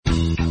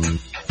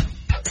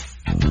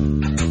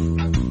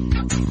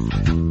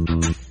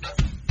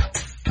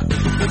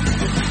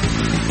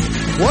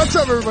What's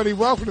up, everybody?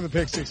 Welcome to the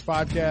Pick Six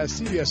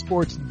Podcast, CBS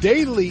Sports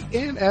Daily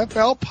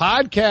NFL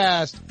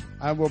Podcast.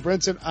 I'm Will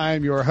Brinson.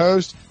 I'm your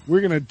host.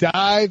 We're going to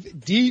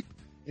dive deep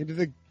into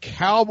the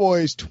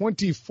Cowboys'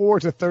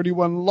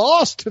 24-31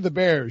 loss to the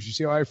Bears. You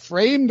see how I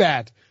framed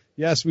that?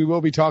 Yes, we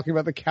will be talking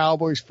about the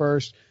Cowboys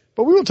first,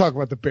 but we will talk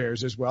about the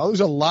Bears as well. There's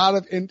a lot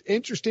of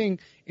interesting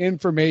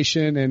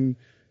information and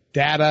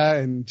data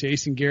and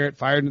Jason Garrett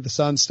fired into the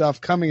sun stuff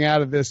coming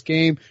out of this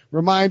game.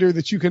 Reminder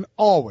that you can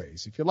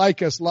always, if you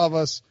like us, love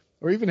us,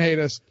 or even hate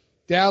us,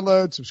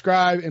 download,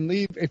 subscribe, and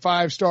leave a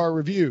 5-star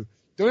review.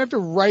 Don't have to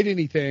write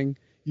anything.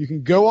 You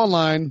can go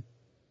online,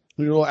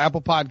 your little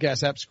Apple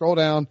Podcast app, scroll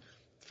down,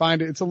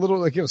 find it. It's a little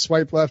like,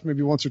 swipe left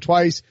maybe once or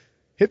twice,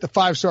 hit the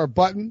 5-star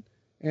button.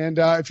 And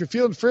if you're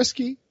feeling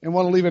frisky and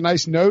want to leave a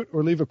nice note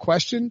or leave a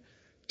question,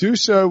 do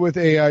so with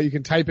you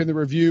can type in the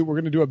review. We're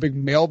going to do a big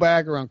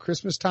mailbag around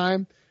Christmas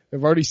time.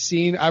 I've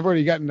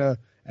already gotten a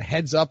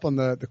heads up on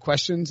the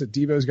questions that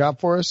Devo's got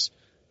for us.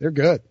 They're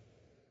good.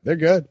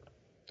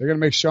 They're going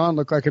to make Sean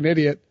look like an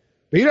idiot,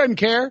 but he doesn't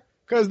care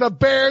because the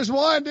Bears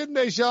won, didn't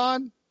they,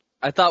 Sean?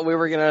 I thought we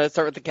were going to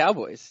start with the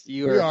Cowboys.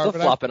 You were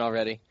flip-flopping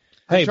already.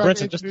 Hey,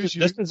 Brinson,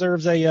 this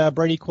deserves a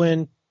Brady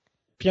Quinn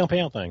pew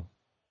pew thing.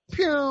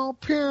 Pew,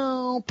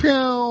 pew,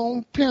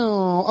 pew,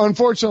 pew.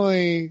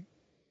 Unfortunately,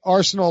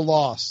 Arsenal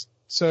lost.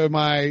 So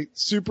my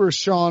Super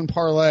Sean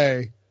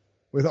parlay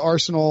with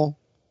Arsenal,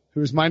 who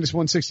was minus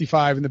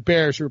 165, and the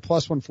Bears, who were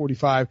plus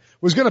 145,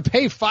 was going to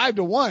pay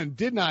 5-1,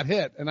 did not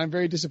hit. And I'm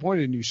very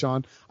disappointed in you,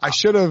 Sean.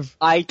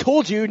 I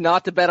told you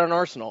not to bet on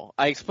Arsenal.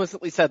 I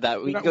explicitly said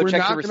that. We can go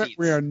check the receipts.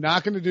 We are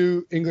not going to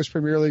do English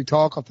Premier League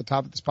talk off the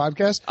top of this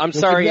podcast. I'm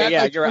sorry.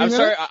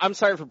 I'm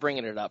sorry for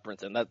bringing it up,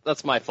 Brinson.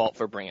 That's my fault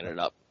for bringing it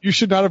up. You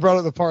should not have brought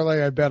up the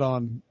parlay I bet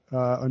on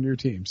your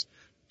teams.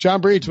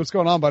 John Breach, what's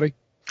going on, buddy?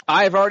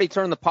 I've already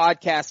turned the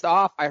podcast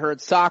off. I heard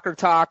soccer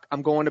talk.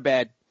 I'm going to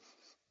bed.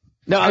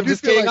 No, I'm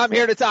just kidding. I'm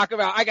here to talk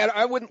about.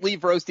 I wouldn't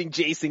leave roasting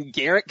Jason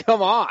Garrett.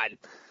 Come on.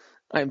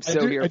 I'm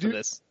so here for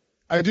this.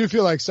 I do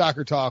feel like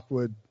soccer talk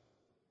would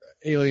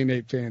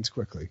alienate fans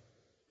quickly,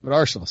 but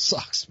Arsenal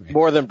sucks, man.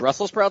 More than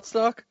Brussels sprout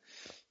stock?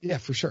 Yeah,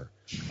 for sure.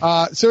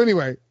 So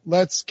anyway,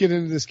 let's get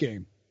into this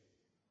game.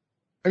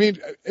 I mean,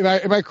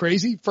 am I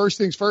crazy? First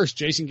things first,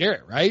 Jason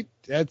Garrett, right?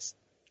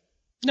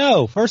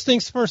 No, first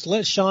things first.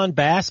 Let Sean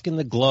bask in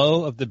the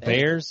glow of the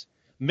Bears.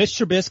 Mitch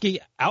Trubisky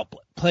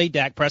outplayed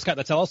Dak Prescott.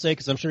 That's all I'll say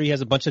because I'm sure he has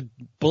a bunch of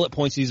bullet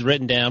points he's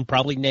written down,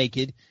 probably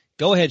naked.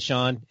 Go ahead,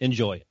 Sean.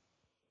 Enjoy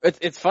it.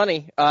 It's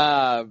funny.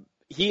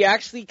 He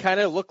actually kind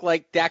of looked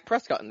like Dak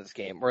Prescott in this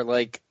game, or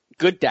like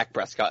good Dak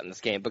Prescott in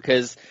this game,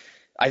 because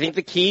I think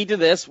the key to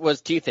this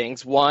was two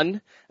things. One,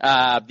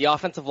 the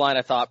offensive line,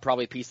 I thought,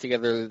 probably pieced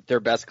together their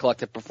best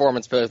collective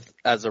performance, both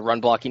as a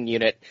run blocking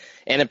unit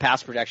and in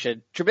pass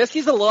protection.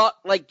 Trubisky's a lot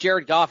like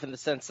Jared Goff in the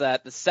sense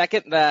that the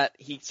second that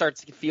he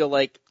starts to feel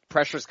like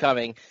pressure's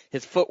coming,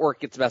 his footwork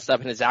gets messed up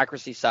and his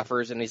accuracy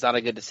suffers, and he's not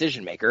a good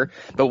decision maker.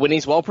 But when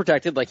he's well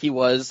protected, like he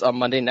was on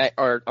Monday night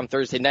or on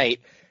Thursday night,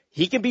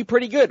 he can be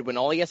pretty good when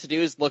all he has to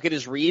do is look at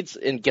his reads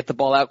and get the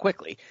ball out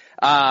quickly.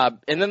 And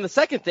then the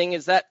second thing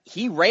is that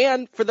he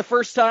ran for the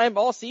first time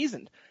all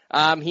season.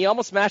 He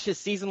almost matched his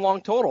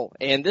season-long total.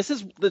 And this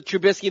is the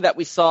Trubisky that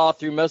we saw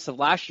through most of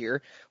last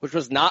year, which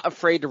was not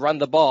afraid to run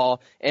the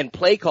ball. And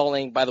play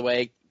calling, by the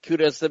way,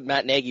 kudos to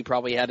Matt Nagy,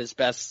 probably had his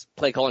best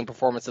play calling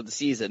performance of the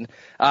season,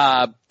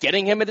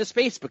 getting him into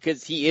space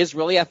because he is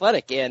really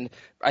athletic. And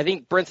I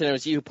think, Brinson, it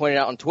was you who pointed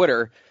out on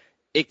Twitter,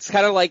 it's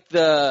kind of like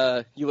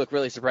you look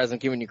really surprised I'm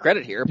giving you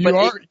credit here. But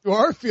you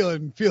are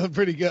feeling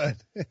pretty good.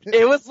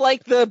 It was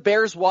like the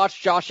Bears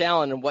watched Josh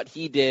Allen and what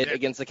he did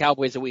against the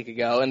Cowboys a week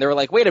ago. And they were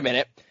like, wait a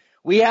minute.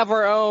 We have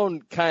our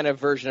own kind of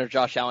version of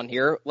Josh Allen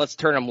here. Let's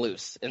turn him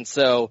loose. And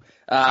so,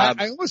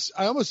 I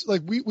almost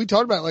like we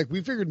talked about it, like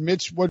we figured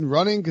Mitch wasn't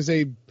running because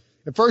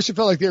at first it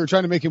felt like they were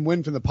trying to make him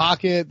win from the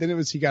pocket. Then it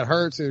was he got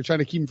hurt, so they were trying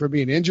to keep him from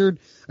being injured.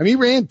 I mean, he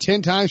ran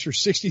 10 times for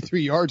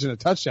 63 yards and a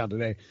touchdown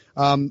today.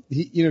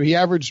 He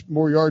averaged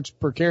more yards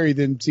per carry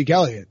than Zeke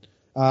Elliott.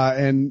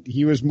 And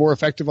he was more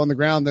effective on the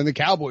ground than the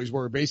Cowboys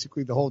were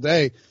basically the whole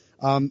day.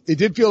 It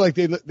did feel like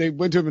they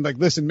went to him and like,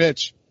 listen,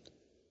 Mitch,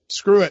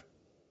 screw it.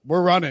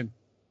 We're running.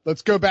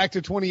 Let's go back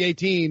to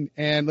 2018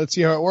 and let's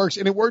see how it works.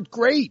 And it worked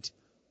great.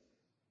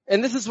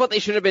 And this is what they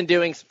should have been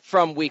doing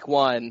from week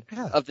one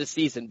of the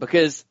season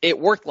because it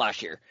worked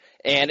last year.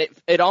 And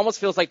it almost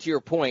feels like, to your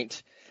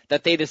point,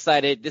 that they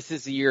decided this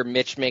is the year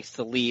Mitch makes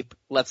the leap.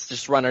 Let's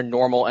just run a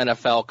normal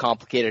NFL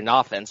complicated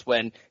offense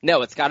when,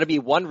 no, it's got to be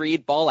one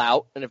read, ball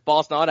out. And if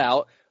ball's not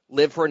out,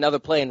 live for another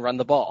play and run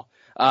the ball.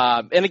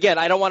 And again,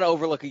 I don't want to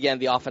overlook again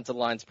the offensive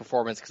line's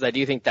performance because I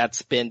do think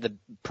that's been the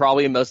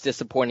probably most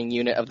disappointing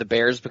unit of the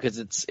Bears because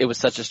it was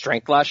such a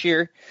strength last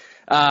year.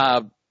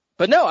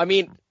 But no, I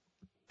mean,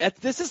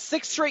 this is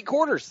 6 straight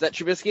quarters that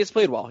Trubisky has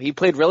played well. He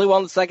played really well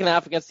in the second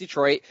half against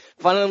Detroit.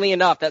 Funnily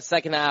enough, that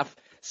second half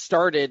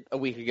started a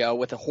week ago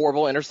with a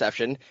horrible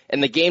interception,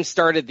 and the game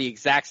started the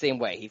exact same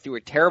way. He threw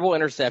a terrible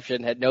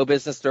interception, had no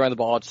business throwing the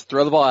ball, just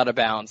throw the ball out of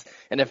bounds,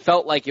 and it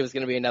felt like it was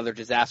going to be another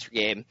disaster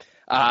game,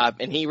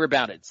 and he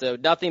rebounded. So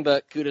nothing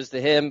but kudos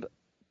to him.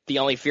 The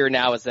only fear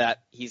now is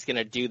that he's going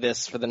to do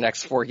this for the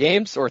next 4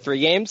 games or 3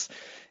 games.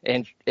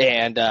 And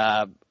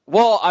I'm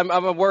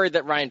worried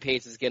that Ryan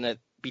Pace is going to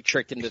be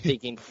tricked into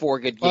thinking 4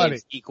 good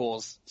games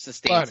equals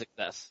sustained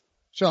success.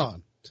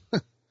 Sean,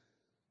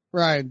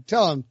 Ryan,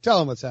 tell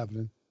him what's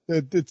happening.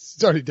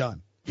 It's already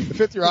done. The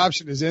 5th-year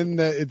option is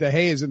the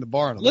hay is in the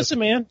barn. Listen,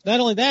 man, not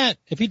only that,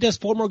 if he does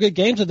 4 more good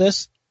games of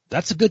this,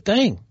 that's a good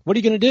thing. What are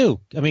you going to do?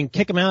 I mean,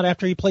 kick him out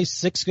after he plays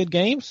 6 good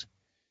games?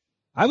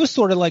 I was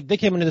sort of like, they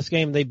came into this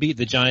game, they beat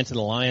the Giants and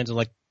the Lions, and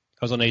like,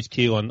 I was on HQ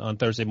on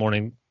Thursday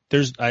morning.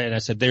 I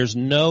said, there's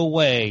no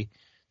way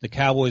the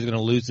Cowboys are going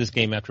to lose this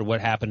game after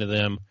what happened to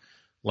them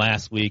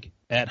last week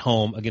at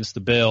home against the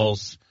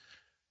Bills.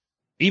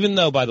 Even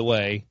though, by the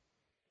way,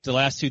 the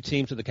last 2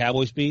 teams that the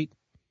Cowboys beat,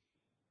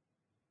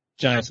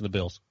 Giants and the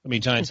Bills. I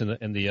mean, Giants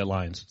and the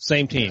Lions.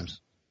 Same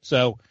teams.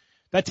 So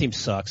that team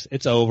sucks.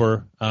 It's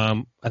over.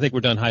 I think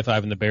we're done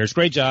high-fiving the Bears.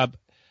 Great job.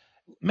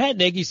 Matt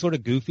Nagy's sort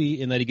of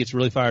goofy in that he gets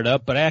really fired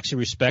up, but I actually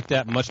respect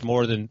that much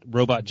more than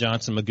Robot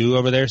Johnson Magoo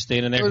over there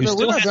standing there. We're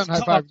not done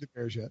high-fiving the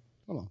Bears yet.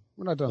 Hold on.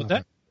 We're not done. What's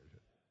that?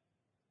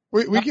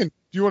 We can.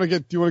 Do you want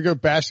to go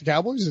bash the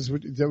Cowboys? Is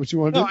that what you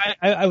want to do? No,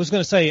 I was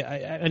going to say,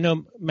 I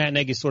know Matt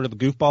Nagy's sort of a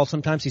goofball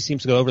sometimes. He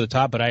seems to go over the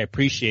top, but I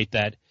appreciate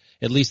that,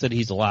 at least that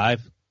he's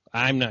alive.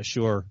 I'm not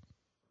sure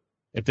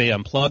if they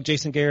unplugged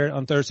Jason Garrett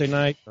on Thursday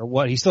night or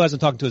what. He still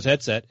hasn't talked to his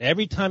headset.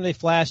 Every time they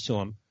flash to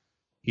him,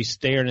 he's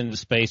staring into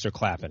space or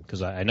clapping,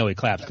 because I know he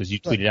claps because you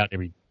tweet it out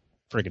every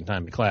friggin'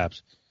 time he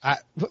claps.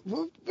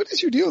 What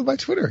is your deal with my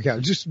Twitter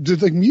account? Just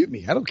like mute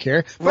me. I don't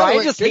care.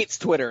 Ryan just hates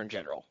Twitter in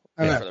general.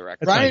 For the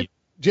record.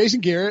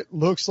 Jason Garrett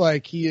looks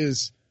like he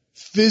is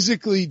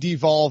physically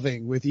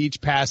devolving with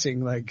each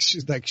passing like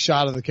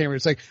shot of the camera.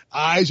 It's like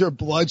eyes are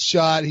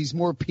bloodshot. He's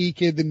more peaked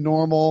than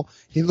normal.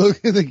 He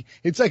looks like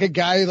it's like a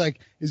guy like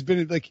has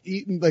been like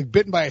eaten, like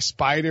bitten by a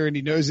spider, and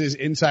he knows his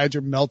insides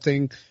are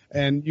melting,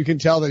 and you can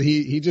tell that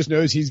he just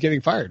knows he's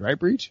getting fired, right,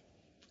 Breach?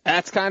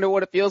 That's kind of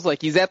what it feels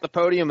like. He's at the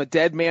podium, a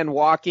dead man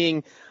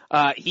walking.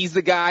 He's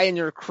the guy in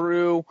your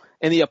crew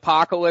in the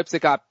apocalypse that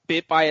got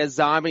bit by a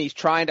zombie. He's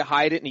trying to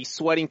hide it, and he's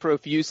sweating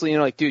profusely. And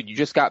you're like, dude, you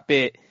just got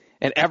bit.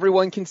 And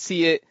everyone can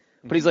see it,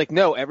 but he's like,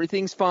 no,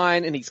 everything's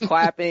fine, and he's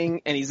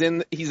clapping, and he's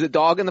a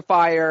dog in the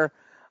fire.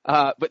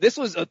 But this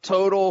was a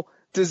total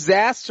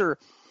disaster.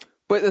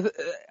 But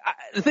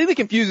the thing that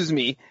confuses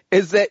me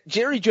is that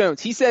Jerry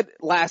Jones, he said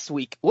last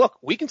week, look,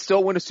 we can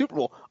still win a Super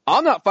Bowl.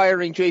 I'm not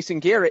firing Jason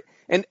Garrett.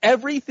 And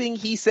everything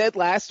he said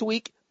last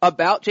week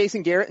about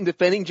Jason Garrett and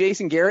defending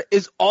Jason Garrett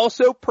is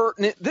also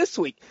pertinent this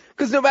week.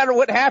 Because no matter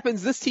what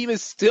happens, this team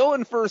is still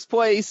in first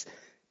place.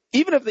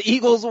 Even if the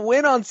Eagles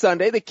win on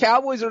Sunday, the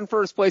Cowboys are in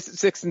first place at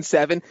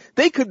 6-7.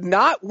 They could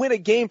not win a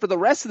game for the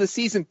rest of the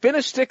season,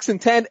 finish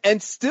 6-10,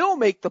 and still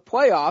make the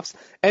playoffs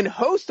and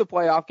host a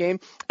playoff game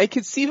and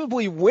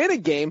conceivably win a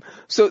game.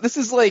 So this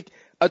is like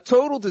a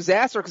total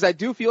disaster, because I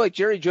do feel like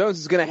Jerry Jones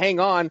is going to hang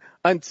on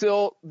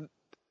until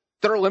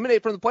they're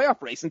eliminated from the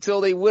playoff race, until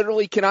they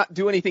literally cannot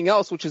do anything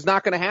else, which is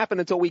not going to happen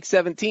until week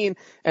 17,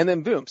 and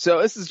then boom.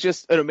 So this is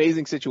just an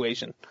amazing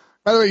situation.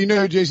 By the way, you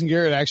know who Jason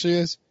Garrett actually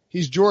is?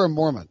 He's Jorah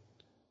Mormont.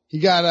 He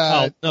got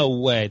oh,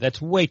 no way.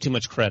 That's way too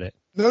much credit.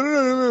 No.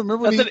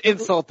 Remember that's an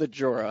insult to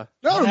Jorah.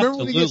 No, remember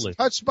when he gets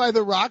touched by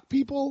the rock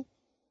people?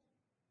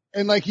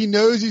 And like he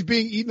knows he's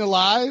being eaten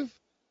alive?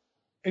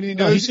 And he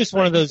knows he's just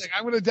one of those. Like,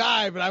 I'm going to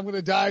die, but I'm going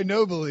to die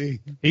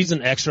nobly. He's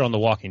an extra on The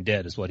Walking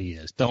Dead is what he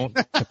is. Don't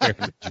compare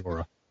him to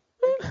Jorah.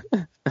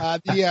 I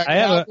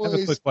have a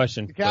quick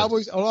question. The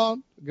Cowboys, hold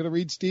on. I'm going to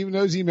read Stephen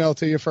O's email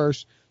to you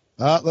first.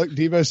 Look,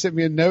 Debo sent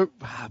me a note.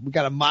 We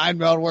got a mind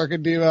meld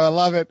working, Debo. I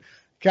love it.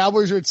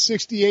 Cowboys are at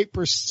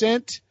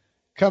 68%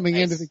 coming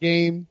into the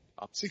game,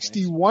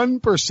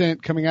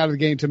 61% coming out of the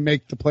game to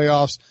make the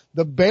playoffs.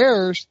 The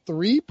Bears,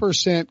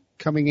 3%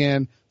 coming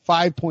in,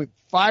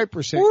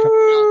 5.5%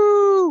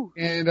 coming out.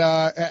 And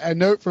a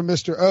note from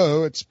Mr.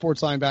 O at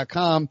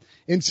sportsline.com.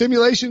 In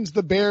simulations,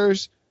 the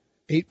Bears,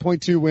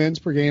 8.2 wins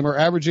per game, are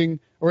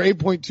averaging, or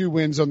 8.2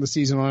 wins on the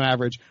season on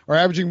average, are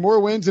averaging more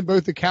wins than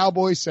both the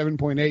Cowboys,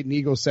 7.8, and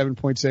Eagles,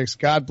 7.6.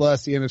 God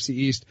bless the NFC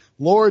East.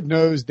 Lord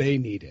knows they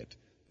need it.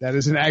 That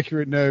is an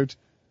accurate note.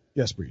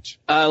 Yes, Breach.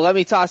 Let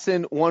me toss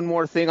in one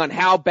more thing on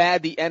how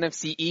bad the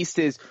NFC East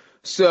is.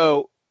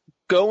 So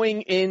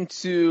going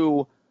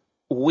into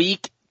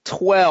week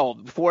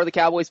 12, before the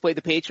Cowboys played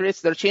the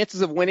Patriots, their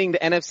chances of winning the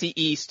NFC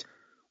East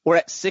were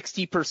at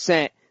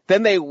 60%.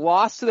 Then they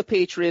lost to the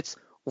Patriots,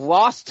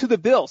 lost to the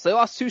Bills. They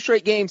lost 2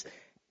 straight games,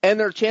 and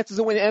their chances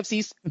of winning the NFC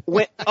East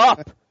went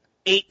up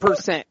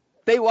 8%.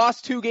 They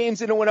lost 2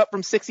 games and it went up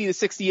from 60 to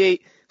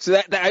 68. So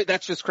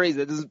that's just crazy.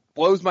 That just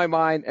blows my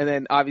mind. And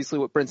then obviously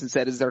what Brinson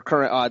said is their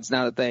current odds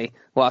now that they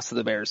lost to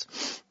the Bears.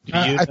 Do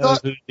you know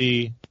who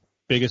the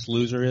biggest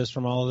loser is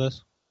from all of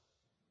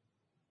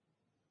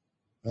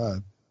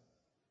this?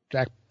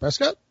 Dak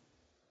Prescott?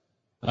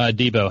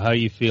 Debo, how are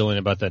you feeling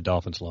about that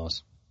Dolphins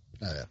loss?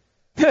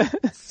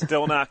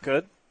 Still not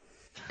good.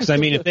 Because, I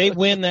mean, if they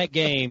win that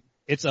game,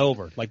 it's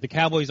over. Like, the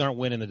Cowboys aren't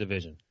winning the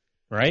division,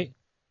 right?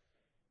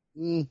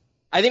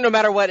 I think no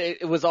matter what,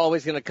 it was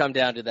always going to come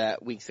down to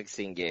that Week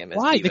 16 game.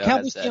 Why? The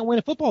Cowboys can't win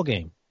a football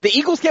game. The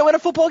Eagles can't win a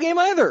football game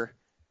either.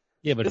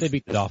 Yeah, but if they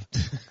beat the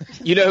Dolphins.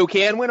 You know who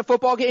can win a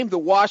football game? The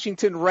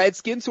Washington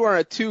Redskins, who are on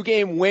a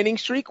 2-game winning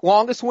streak,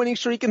 longest winning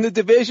streak in the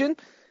division.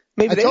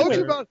 Maybe they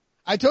win.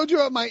 I told you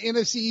about my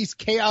NFC East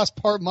chaos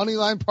money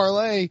line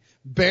parlay.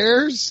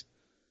 Bears,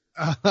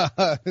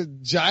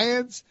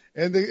 Giants,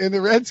 and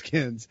the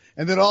Redskins.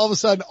 And then all of a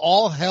sudden,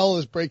 all hell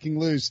is breaking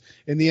loose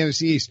in the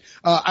NFC East.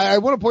 I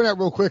want to point out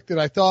real quick that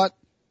I thought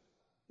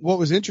what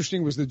was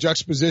interesting was the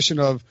juxtaposition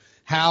of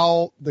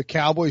how the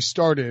Cowboys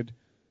started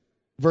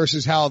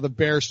versus how the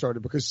Bears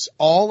started, because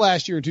all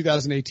last year in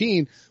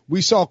 2018,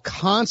 we saw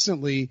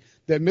constantly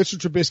that Mitchell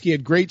Trubisky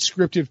had great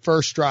scripted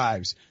first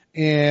drives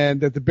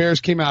and that the Bears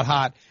came out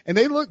hot, and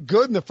they looked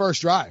good in the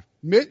first drive.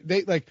 Matt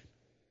Nagy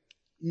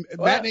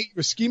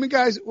was scheming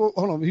guys. Well,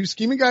 hold on. He was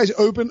scheming guys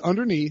open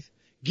underneath,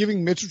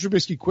 giving Mitchell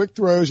Trubisky quick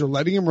throws or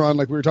letting him run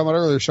like we were talking about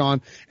earlier,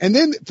 Sean. And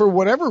then for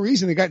whatever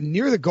reason, they got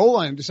near the goal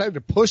line and decided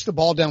to push the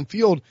ball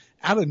downfield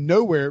out of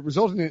nowhere. It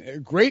resulted in a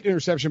great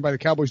interception by the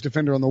Cowboys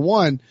defender on the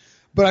one.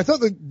 But I thought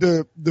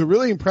the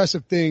really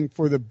impressive thing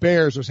for the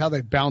Bears was how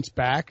they bounced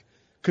back,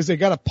 because they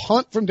got a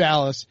punt from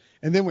Dallas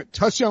and then went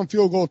touchdown,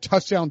 field goal,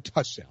 touchdown.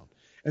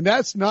 And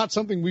that's not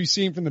something we've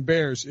seen from the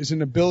Bears, is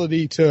an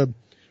ability to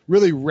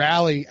really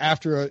rally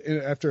after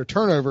a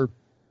turnover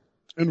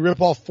and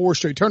rip off four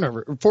straight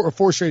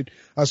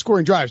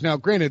scoring drives. Now,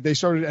 granted, they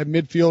started at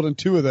midfield in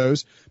 2 of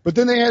those, but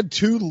then they had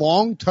 2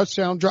 long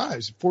touchdown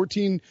drives,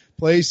 14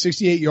 plays,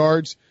 68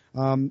 yards,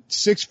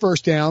 6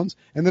 first downs,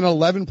 and then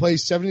 11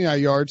 plays, 79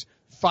 yards,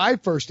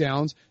 5 first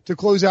downs to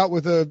close out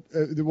with the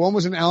one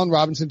was an Allen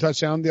Robinson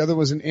touchdown. The other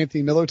was an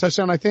Anthony Miller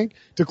touchdown, I think,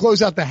 to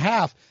close out the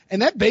half.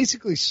 And that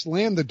basically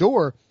slammed the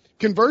door.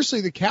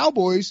 Conversely, the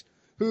Cowboys,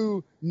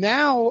 who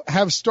now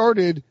have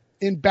started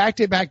in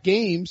back-to-back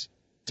games,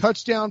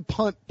 touchdown,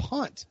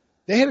 punt.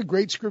 They had a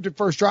great scripted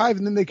first drive,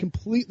 and then they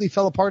completely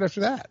fell apart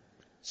after that.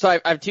 So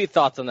I have 2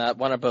 thoughts on that,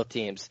 one on both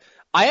teams.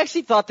 I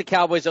actually thought the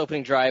Cowboys'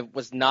 opening drive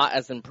was not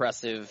as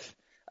impressive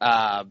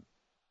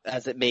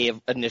as it may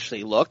have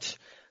initially looked,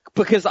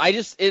 because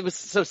it was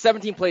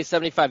 17 plays,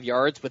 75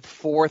 yards with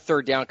 4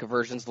 third down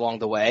conversions along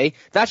the way.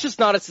 That's just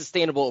not a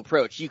sustainable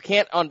approach. You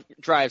can't on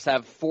drives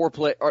have 4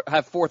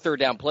 third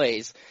down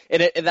plays,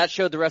 and that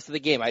showed the rest of the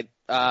game.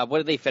 What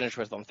did they finish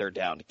with on third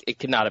down? It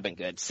could not have been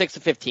good. 6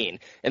 of 15,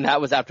 and that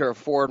was after a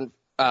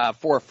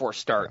 4-4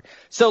 start.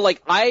 So,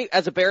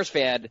 as a Bears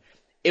fan,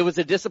 it was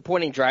a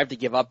disappointing drive to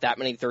give up that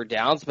many third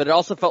downs, but it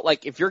also felt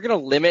like if you're going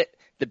to limit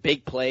the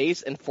big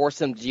plays and force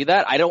them to do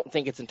that, I don't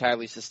think it's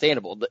entirely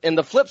sustainable. And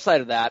the flip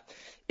side of that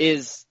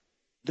is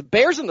the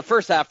Bears in the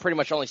first half pretty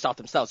much only stopped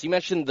themselves. You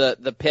mentioned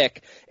the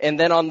pick, and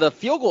then on the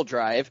field goal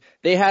drive,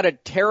 they had a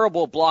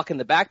terrible block in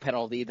the back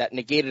penalty that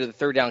negated the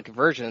third down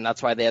conversion, and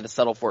that's why they had to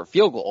settle for a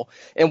field goal.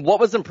 And what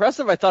was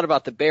impressive, I thought,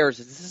 about the Bears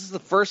is this is the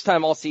first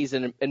time all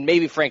season, and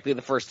maybe frankly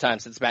the first time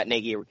since Matt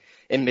Nagy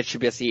and Mitch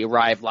Trubisky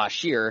arrived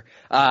last year,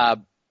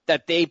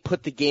 that they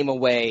put the game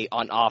away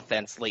on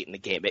offense late in the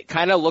game. It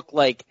kind of looked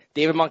like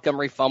David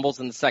Montgomery fumbles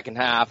in the second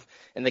half,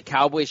 and the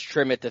Cowboys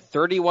trim it to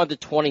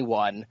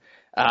 31-21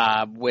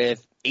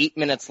 with 8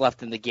 minutes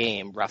left in the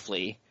game,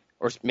 roughly,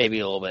 or maybe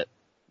a little bit,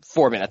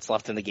 4 minutes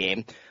left in the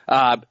game.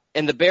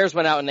 And the Bears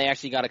went out and they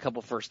actually got a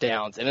couple first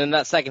downs. And in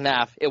that second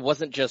half, it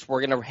wasn't just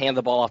we're going to hand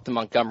the ball off to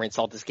Montgomery and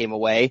salt this game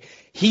away.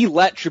 He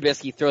let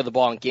Trubisky throw the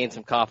ball and gain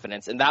some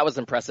confidence, and that was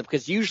impressive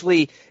because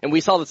usually, and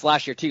we saw this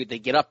last year too, they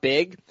get up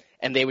big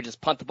and they would just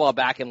punt the ball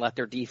back and let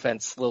their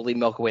defense slowly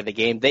milk away the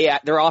game.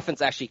 Their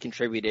offense actually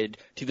contributed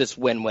to this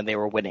win when they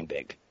were winning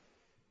big.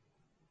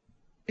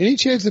 Any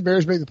chance the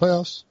Bears make the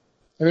playoffs?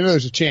 I know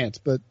there's a chance,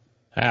 but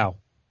how?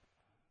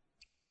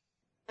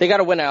 They got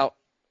to win out,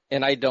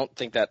 and I don't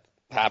think that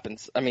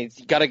happens. I mean,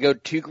 you got to go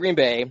to Green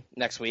Bay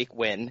next week,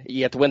 win.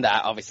 You have to win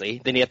that, obviously.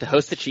 Then you have to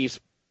host the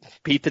Chiefs,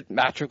 beat the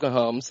Patrick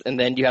Mahomes, and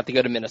then you have to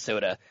go to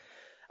Minnesota.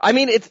 I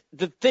mean,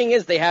 the thing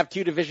is they have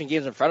 2 division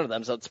games in front of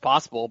them, so it's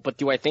possible. But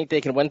do I think they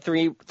can win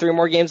three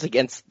more games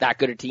against that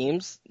good of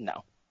teams?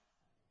 No.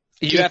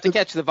 You have to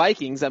catch the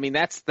Vikings. I mean,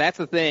 that's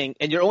the thing.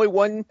 And you're only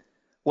one.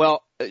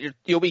 Well,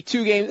 you'll be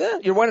 2 games.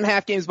 You're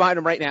 1.5 games behind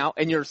them right now,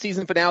 and your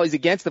season finale is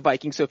against the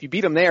Vikings. So if you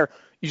beat them there,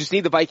 you just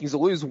need the Vikings to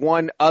lose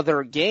one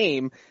other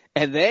game.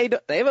 And they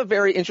have a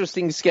very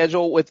interesting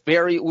schedule with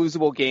very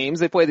losable games.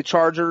 They play the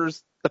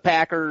Chargers, the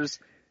Packers,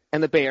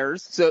 and the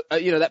Bears. So,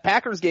 that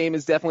Packers game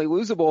is definitely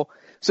losable.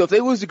 So if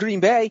they lose to Green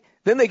Bay,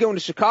 then they go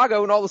into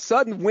Chicago, and all of a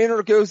sudden,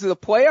 winner goes to the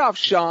playoffs,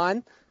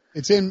 Sean.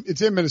 It's in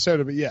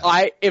Minnesota, but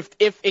yeah. If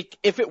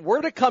it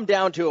were to come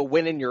down to a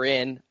win and you're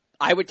in,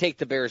 I would take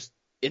the Bears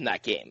in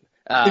that game.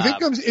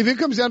 If it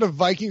comes down to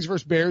Vikings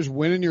versus Bears,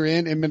 win and you're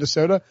in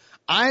Minnesota,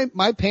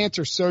 my pants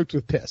are soaked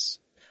with piss.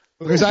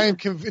 Because I am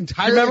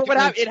entirely. Remember what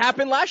happened? It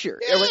happened last year.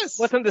 Yes.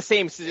 It wasn't the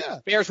same. Yeah.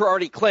 Bears were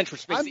already clinched.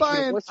 Which makes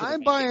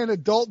I'm buying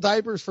adult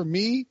diapers for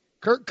me,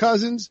 Kirk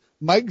Cousins,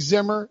 Mike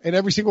Zimmer, and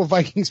every single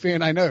Vikings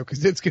fan I know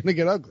because it's going to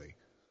get ugly.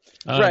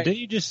 Right. Did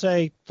you just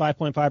say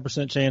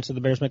 5.5% chance of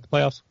the Bears make the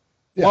playoffs?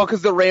 Yeah. Well,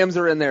 because the Rams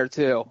are in there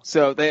too,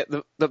 so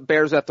the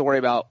Bears have to worry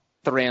about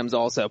the Rams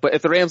also. But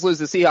if the Rams lose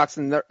the Seahawks,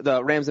 then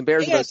the Rams and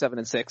Bears go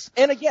 7-6.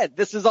 And again,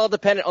 this is all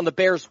dependent on the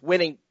Bears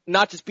winning,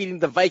 not just beating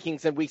the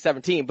Vikings in Week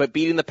 17, but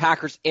beating the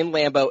Packers in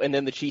Lambeau and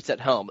then the Chiefs at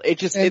home.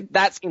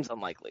 That seems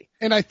unlikely.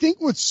 And I think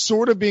what's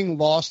sort of being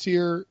lost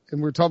here,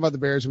 and we're talking about the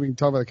Bears, and we can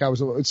talk about the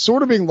Cowboys a little, it's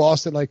sort of being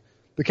lost that, like,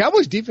 the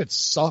Cowboys defense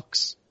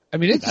sucks. I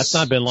mean, that's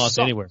not been lost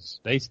anywhere.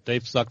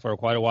 They've sucked for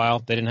quite a while.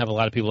 They didn't have a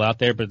lot of people out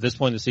there, but at this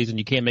point in the season,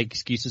 you can't make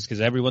excuses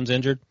because everyone's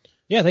injured.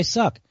 Yeah, they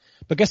suck.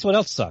 But guess what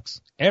else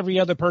sucks? Every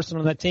other person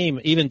on that team,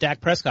 even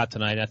Dak Prescott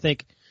tonight. I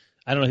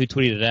don't know who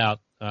tweeted it out.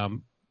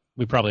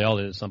 We probably all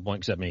did at some point,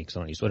 except me, because I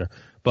don't use Twitter.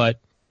 But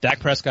Dak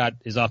Prescott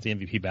is off the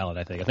MVP ballot.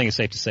 I think it's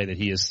safe to say that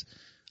he has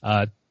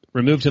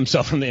removed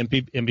himself from the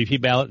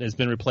MVP ballot and has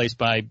been replaced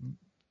by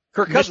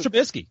Kirk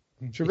Trubisky.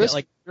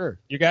 Trubisky, sure.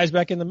 Your guy's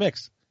back in the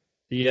mix.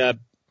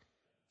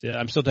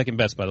 I'm still taking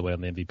bets, by the way,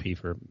 on the MVP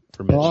for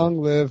Mitch.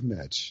 Long live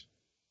Mitch.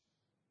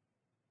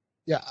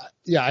 Yeah.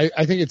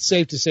 I think it's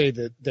safe to say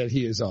that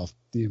he is off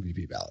the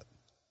MVP ballot.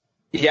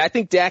 Yeah, I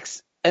think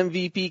Dak's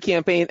MVP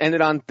campaign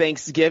ended on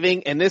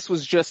Thanksgiving, and this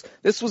was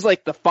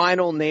like the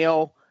final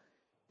nail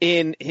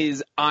in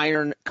his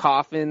iron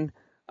coffin.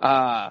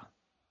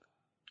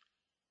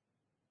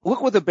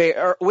 Look with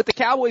the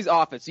Cowboys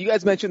offense. You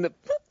guys mentioned that.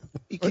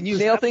 Can you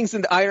nail things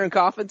into iron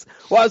coffins?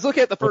 Well, I was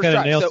looking at the first drive.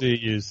 What kind of nails do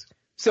you use?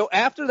 So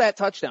after that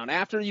touchdown,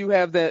 after you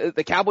have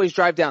the Cowboys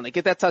drive down, they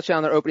get that touchdown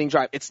on their opening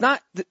drive. It's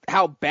not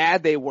how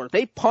bad they were.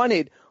 They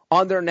punted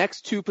on their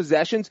next two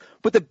possessions,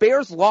 but the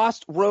Bears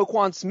lost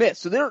Roquan Smith.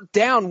 So they're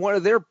down one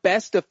of their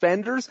best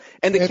defenders,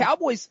 and the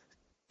Cowboys,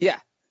 yeah.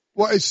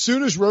 Well, as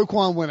soon as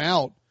Roquan went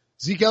out,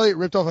 Zeke Elliott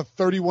ripped off a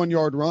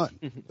 31-yard run.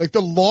 Like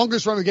the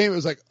longest run of the game, it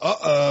was like,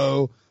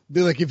 uh-oh.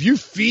 They're like, if you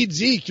feed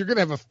Zeke, you're going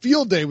to have a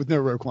field day with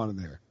no Roquan in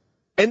there.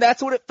 And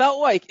that's what it felt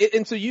like.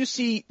 And so you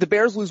see the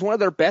Bears lose one of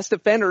their best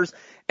defenders,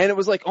 and it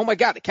was like, oh my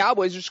God, the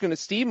Cowboys are just going to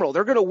steamroll.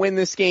 They're going to win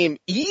this game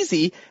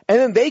easy, and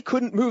then they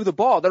couldn't move the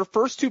ball. Their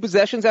first two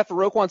possessions after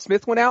Roquan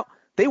Smith went out,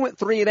 they went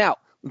 3 and out.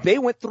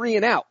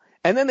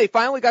 And then they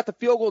finally got the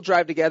field goal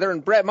drive together,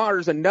 and Brett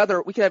Maher's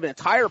we could have an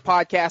entire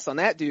podcast on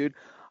that dude.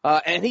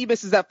 And he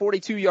misses that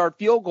 42-yard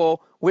field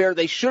goal where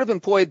they should have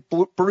employed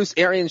Bruce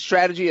Arians'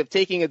 strategy of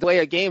taking a delay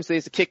of game so they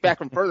used to kick back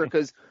from further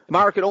because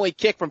Maher could only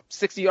kick from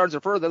 60 yards or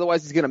further,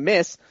 otherwise he's going to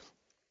miss.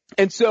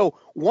 And so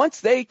once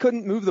they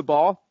couldn't move the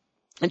ball,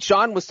 and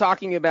Sean was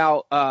talking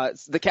about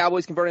the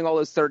Cowboys converting all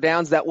those third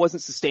downs, that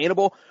wasn't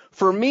sustainable.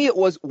 For me, it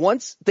was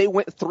once they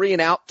went 3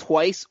 and out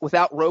twice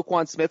without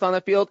Roquan Smith on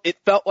the field, it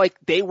felt like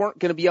they weren't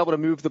going to be able to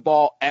move the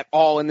ball at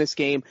all in this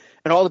game,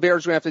 and all the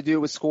Bears were going to have to do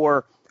was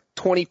score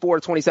 24,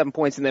 27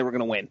 points, and they were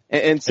going to win.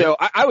 And so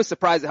I was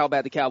surprised at how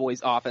bad the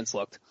Cowboys' offense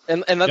looked.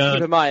 And let's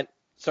keep in mind,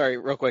 sorry,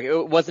 real quick,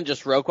 it wasn't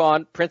just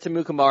Roquan. Prince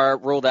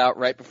Amukamara ruled out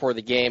right before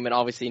the game, and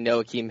obviously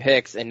no Akeem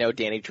Hicks and no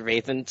Danny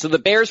Trevathan. So the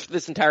Bears for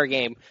this entire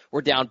game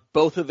were down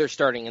both of their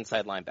starting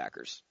inside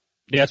linebackers.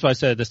 Yeah, that's why I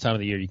said at this time of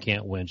the year you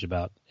can't whinge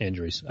about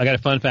injuries. I got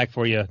a fun fact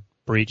for you,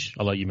 Breach,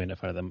 although you may not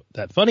find them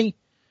that funny.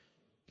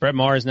 Brett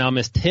Maher has now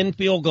missed 10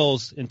 field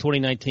goals in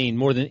 2019,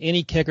 more than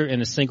any kicker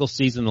in a single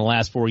season in the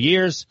last 4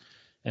 years.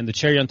 And the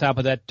cherry on top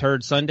of that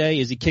turd Sunday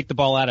is he kicked the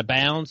ball out of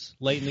bounds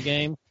late in the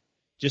game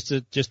just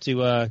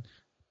to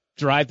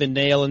drive the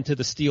nail into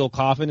the steel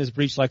coffin, as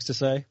Breach likes to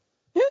say.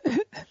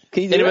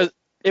 It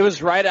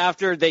was right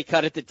after they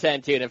cut it to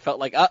 10 too, and it felt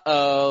like, are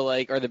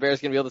the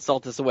Bears going to be able to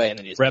salt this away? And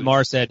then Brett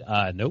Maher said,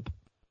 nope.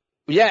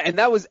 Yeah, and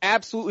that was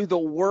absolutely the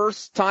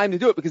worst time to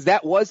do it because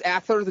that was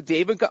after the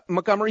David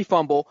Montgomery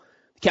fumble.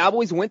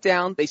 Cowboys went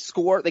down, they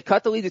scored, they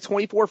cut the lead to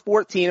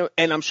 24-14,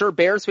 and I'm sure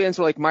Bears fans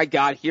were like, my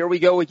God, here we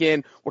go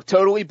again. We're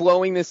totally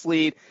blowing this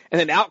lead. And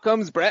then out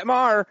comes Brett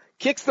Maher,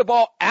 kicks the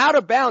ball out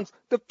of bounds.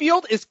 The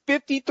field is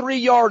 53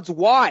 yards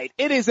wide.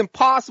 It is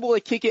impossible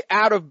to kick it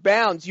out of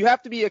bounds. You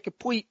have to be a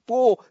complete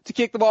fool to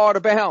kick the ball out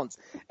of bounds.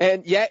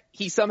 And yet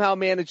he somehow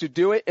managed to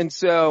do it. And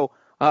so,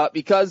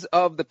 because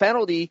of the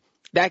penalty,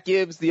 that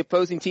gives the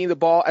opposing team the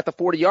ball at the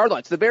 40-yard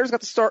line. So the Bears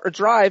got to start a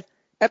drive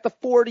at the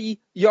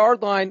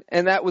 40-yard line,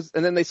 and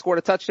then they scored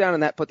a touchdown,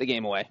 and that put the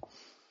game away.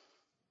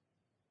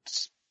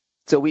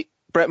 So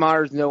Brett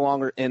Maher is no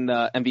longer in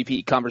the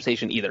MVP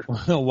conversation either.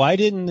 Why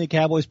didn't the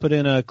Cowboys put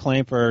in a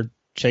claim for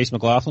Chase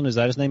McLaughlin? Is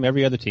that his name?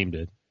 Every other team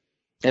did.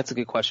 That's a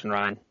good question,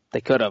 Ryan.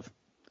 They could have,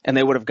 and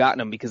they would have gotten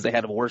him because they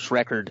had a worse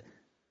record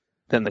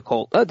than the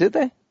Colts. Oh, did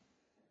they?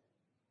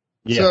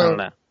 Yeah, so, I don't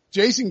know.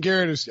 Jason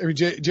Garrett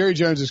Jerry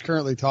Jones is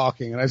currently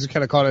talking, and I just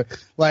kind of caught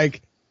it.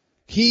 Like,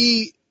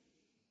 he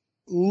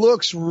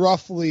looks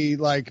roughly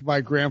like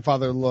my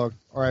grandfather looked,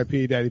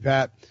 R.I.P. Daddy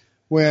Pat,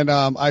 when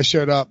I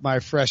showed up my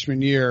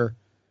freshman year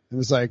and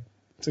was like,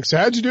 so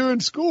how'd you do in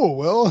school,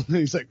 Will? And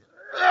he's like,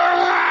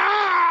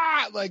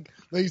 like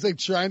he's like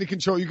trying to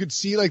control. You could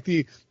see like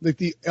the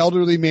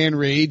elderly man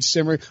rage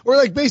simmering, or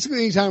like basically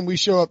anytime we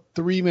show up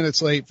 3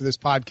 minutes late for this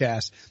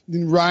podcast,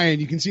 then Ryan,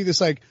 you can see this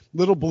like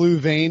little blue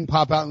vein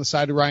pop out on the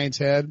side of Ryan's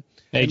head.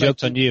 Hey,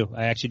 joke's on you.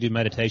 I actually do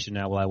meditation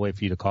now while I wait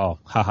for you to call.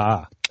 Ha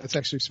ha. That's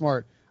actually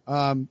smart.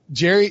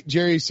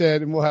 Jerry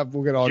said, and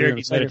we'll get all Jerry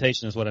needs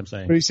meditation is what I'm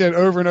saying. But he said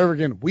over and over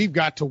again, we've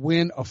got to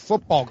win a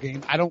football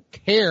game. I don't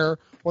care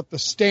what the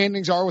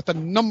standings are, what the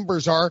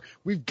numbers are.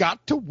 We've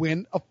got to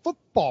win a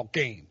football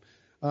game.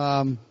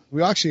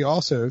 We actually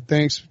also,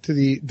 thanks to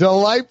the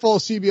delightful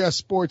CBS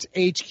Sports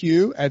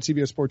HQ at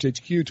CBS Sports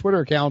HQ Twitter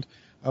account,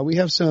 we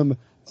have some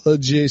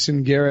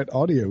Jason Garrett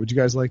audio. Would you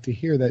guys like to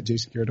hear that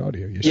Jason Garrett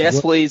audio?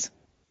 Yes, please.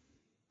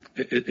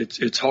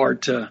 It's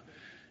hard to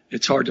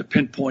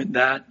pinpoint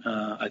that.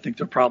 I think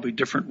there are probably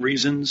different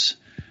reasons.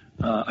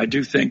 I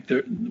do think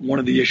that one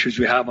of the issues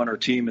we have on our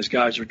team is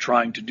guys are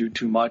trying to do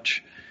too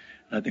much.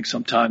 And I think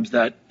sometimes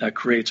that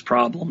creates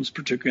problems,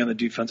 particularly on the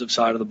defensive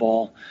side of the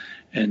ball.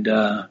 And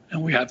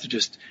we have to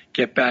just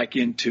get back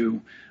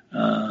into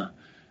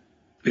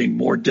being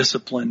more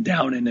disciplined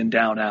down in and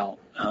down out.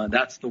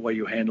 That's the way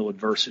you handle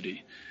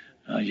adversity.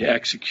 You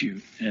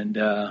execute. And,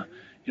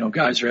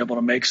 guys are able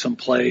to make some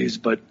plays,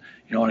 but,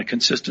 on a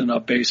consistent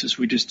enough basis,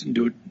 we just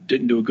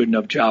didn't do a good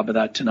enough job of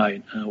that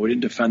tonight. We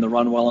didn't defend the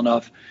run well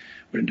enough.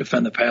 We didn't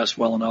defend the pass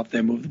well enough.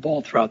 They moved the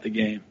ball throughout the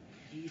game.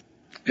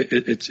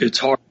 It's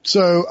hard.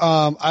 So,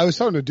 I was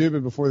talking to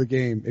Dubin before the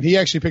game, and he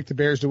actually picked the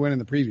Bears to win in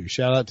the preview.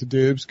 Shout out to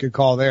Dubs. Good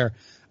call there.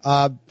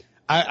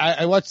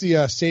 I watched the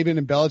Saban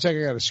and Belichick.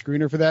 I got a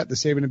screener for that. The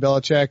Saban and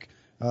Belichick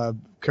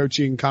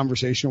coaching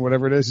conversation or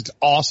whatever it is. It's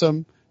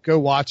awesome. Go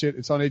watch it.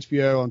 It's on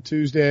HBO on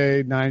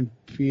Tuesday, 9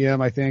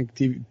 p.m. I think,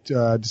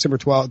 December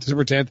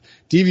 10th.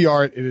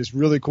 DVR it. It is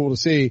really cool to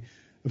see.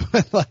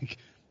 But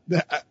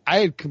I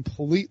had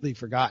completely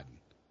forgotten.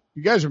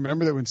 You guys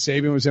remember that when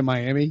Saban was in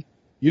Miami?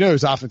 You know who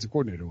his offensive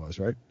coordinator was,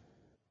 right?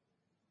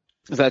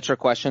 Is that your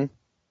question?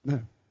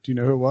 No. Do you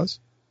know who it was?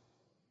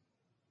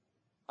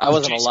 I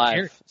wasn't Jason alive,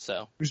 Garrett.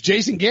 so. It was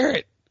Jason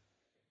Garrett.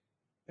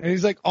 And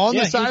he's on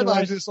the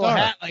sidelines with his little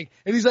hat, and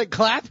he's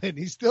clapping.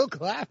 He's still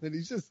clapping.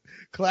 He's just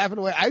clapping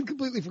away. I'd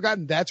completely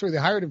forgotten that's where they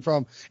hired him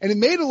from. And it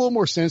made a little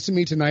more sense to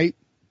me tonight.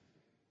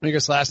 I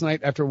guess last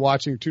night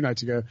two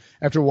nights ago,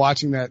 after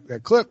watching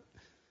that clip,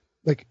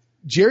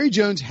 Jerry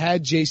Jones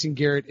had Jason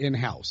Garrett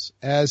in-house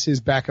as his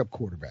backup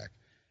quarterback.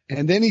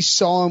 And then he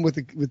saw him with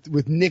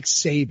Nick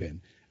Saban,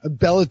 the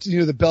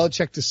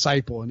Belichick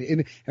disciple.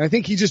 And I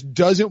think he just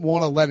doesn't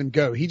want to let him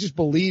go. He just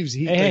believes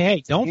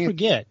Hey, don't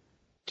forget.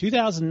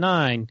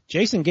 2009,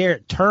 Jason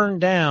Garrett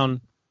turned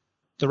down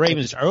the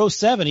Ravens.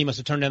 07, he must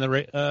have turned down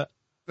the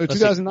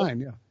 2009,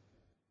 yeah.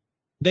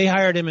 They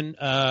hired him in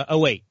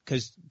 08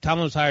 because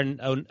Tomlin was hired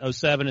in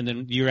 07, and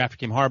then the year after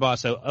came Harbaugh.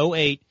 So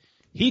 08,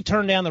 he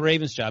turned down the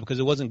Ravens job because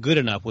it wasn't good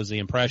enough, was the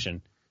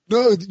impression.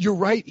 No, you're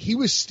right. He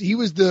was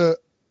the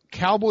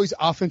Cowboys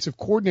offensive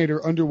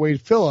coordinator under Wade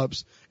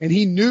Phillips, and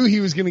he knew he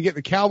was going to get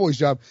the Cowboys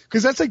job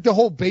because that's the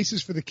whole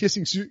basis for the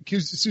Kissing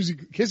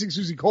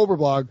Susie Colbert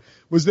blog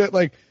was that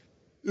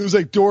it was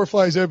door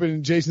flies open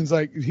and Jason's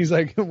Wade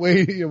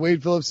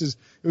Phillips it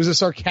was a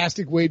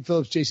sarcastic Wade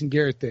Phillips Jason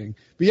Garrett thing.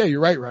 But yeah,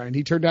 you're right, Ryan.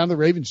 He turned down the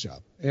Ravens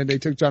job and they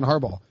took John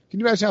Harbaugh. Can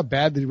you imagine how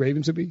bad the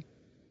Ravens would be?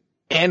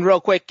 And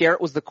real quick,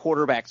 Garrett was the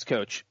quarterback's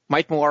coach.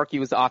 Mike Mularkey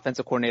was the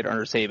offensive coordinator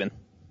under Saban.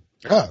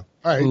 Oh, all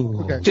right.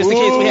 Okay. Just in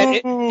case we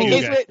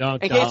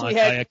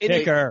had, a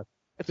kicker.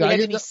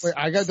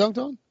 I got dunked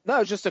on? No,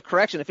 it's just a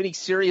correction. If any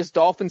serious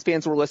Dolphins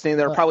fans were listening,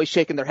 they're probably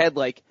shaking their head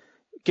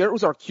Garrett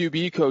was our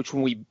QB coach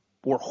when we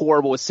were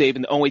horrible with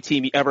Saban, the only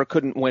team he ever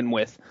couldn't win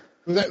with.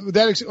 I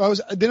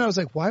was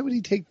like, why would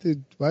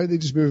they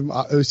just move him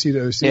OC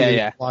to OC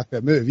and block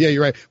that move? Yeah,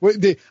 you're right.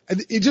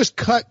 It just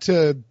cut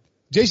to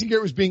Jason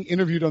Garrett was being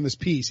interviewed on this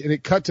piece, and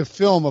it cut to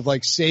film of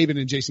Saban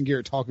and Jason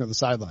Garrett talking on the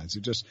sidelines.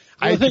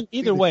 I think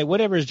either way,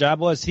 whatever his job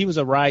was, he was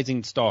a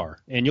rising star,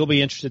 and you'll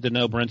be interested to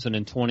know, Brinson,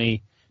 in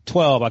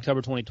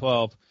October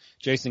 2012,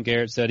 Jason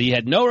Garrett said he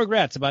had no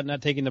regrets about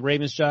not taking the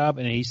Ravens job,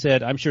 and he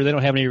said, I'm sure they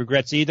don't have any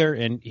regrets either,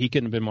 and he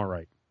couldn't have been more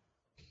right.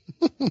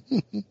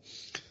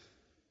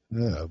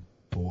 Oh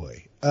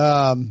boy.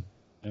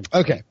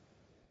 Okay.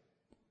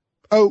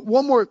 Oh,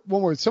 one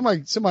more.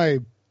 Somebody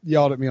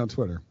yelled at me on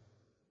Twitter.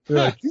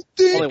 They're you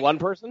think only one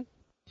person?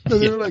 No,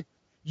 they were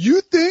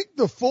you think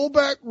the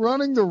fullback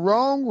running the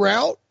wrong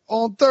route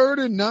on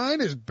 3rd and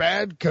 9 is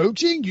bad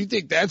coaching? You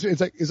think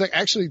it's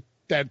actually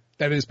that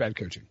is bad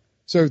coaching.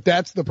 So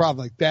that's the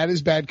problem. That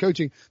is bad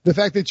coaching. The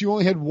fact that you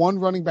only had one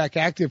running back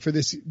active for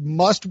this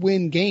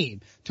must-win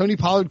game. Tony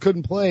Pollard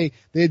couldn't play.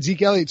 They had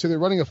Zeke Elliott, so they're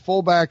running a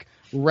fullback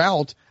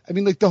route. I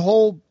mean, Here's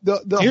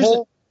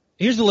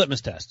the litmus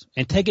test,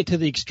 and take it to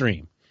the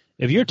extreme.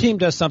 If your team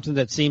does something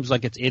that seems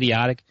like it's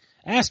idiotic,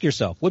 ask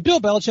yourself, would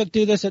Bill Belichick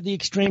do this at the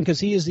extreme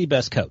because he is the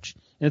best coach?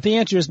 And if the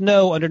answer is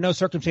no, under no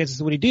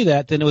circumstances would he do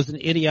that, then it was an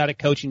idiotic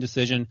coaching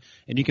decision,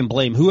 and you can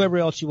blame whoever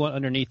else you want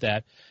underneath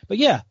that. But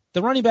yeah,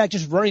 the running back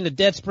just running the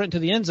dead sprint to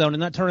the end zone and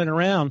not turning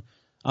around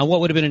on what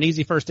would have been an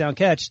easy first down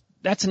catch,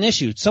 that's an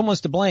issue. Someone's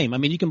to blame. I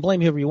mean, you can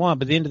blame whoever you want,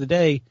 but at the end of the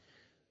day,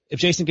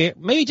 if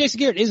maybe Jason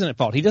Garrett isn't at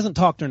fault. He doesn't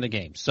talk during the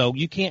game, so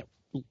you can't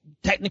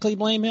technically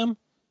blame him,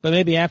 but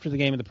maybe after the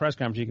game in the press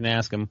conference you can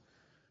ask him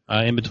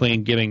in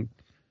between giving.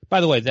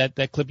 By the way,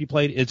 that clip you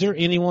played, is there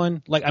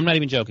anyone, I'm not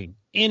even joking,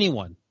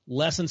 anyone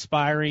less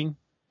inspiring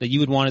that you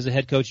would want as a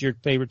head coach of your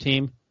favorite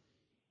team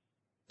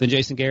than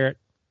Jason Garrett?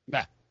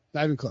 Nah,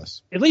 not even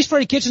close. At least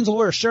Freddie Kitchens will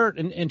wear a shirt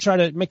and try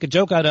to make a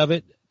joke out of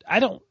it.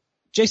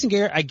 Jason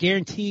Garrett, I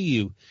guarantee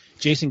you,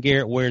 Jason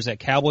Garrett wears that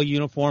cowboy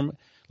uniform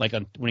like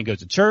when he goes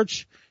to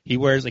church. He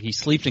wears he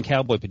sleeps in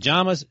cowboy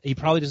pajamas. He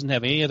probably doesn't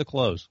have any other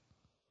clothes.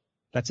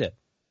 That's it.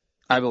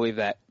 I believe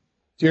that.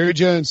 Jerry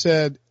Jones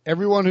said,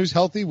 everyone who's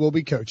healthy will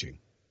be coaching.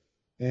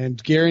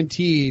 And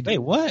guaranteed. Wait,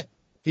 what? Are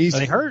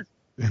they hurt?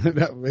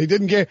 No, he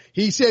didn't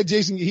he said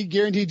he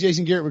guaranteed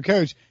Jason Garrett would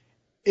coach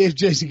if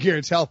Jason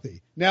Garrett's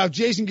healthy. Now, if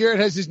Jason Garrett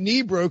has his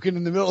knee broken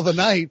in the middle of the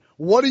night,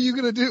 what are you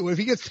going to do? If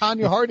he gets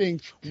Tanya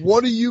Harding,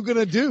 what are you going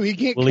to do? He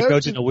can't Will he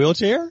coach in a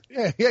wheelchair?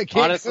 Yeah, can't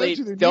Honestly,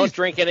 coach in don't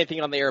drink anything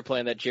on the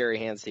airplane that Jerry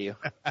hands to you.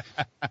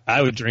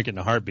 I would drink it in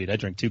a heartbeat. I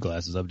drink 2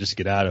 glasses of just to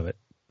get out of it.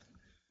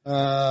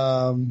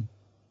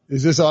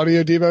 Is this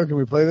audio, Devo? Can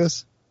we play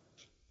this?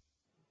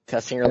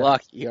 Testing your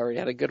luck. You already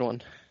had a good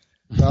one.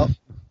 Well,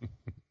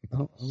 I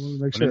want to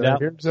make sure.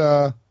 Here's,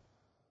 oh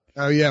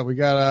yeah, we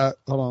got,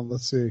 hold on,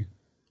 let's see.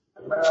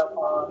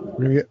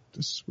 We're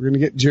gonna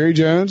get Jerry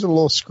Jones, a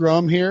little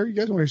scrum here. You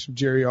guys want to hear some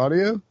Jerry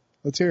audio?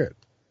 Let's hear it.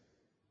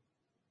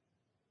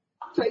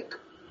 Okay,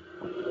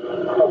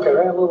 we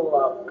had a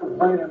little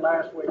complaining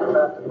last week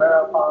about the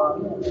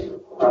marathon.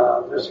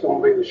 This is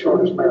going to be the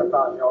shortest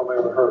marathon y'all have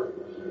ever heard.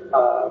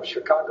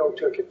 Chicago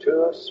took it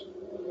to us.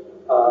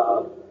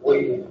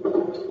 We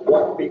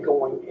won't be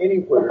going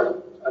anywhere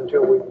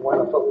until we win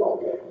a football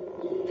game.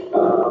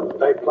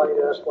 They played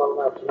us well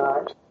enough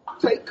tonight.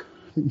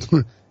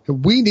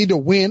 We need to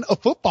win a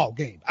football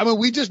game. I mean,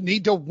 we just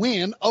need to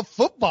win a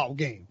football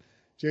game.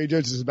 Jerry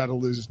Jones is about to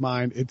lose his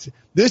mind.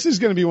 This is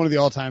going to be one of the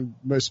all-time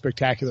most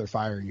spectacular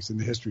firings in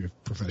the history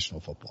of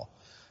professional football.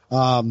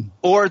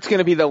 Or it's going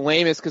to be the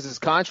lamest because his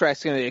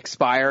contract's going to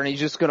expire and he's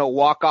just going to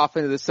walk off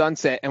into the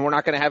sunset and we're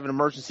not going to have an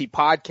emergency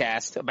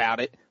podcast about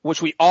it,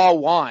 which we all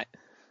want.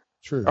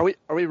 True.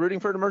 Are we rooting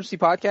for an emergency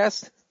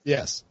podcast?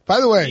 Yes. By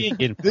the way,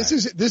 this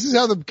is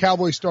how the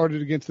Cowboys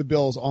started against the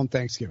Bills on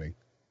Thanksgiving.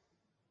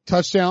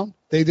 Touchdown.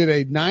 They did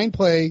a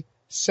 9-play,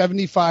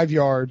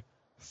 75-yard,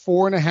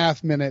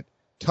 4.5-minute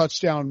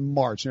touchdown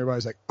march. And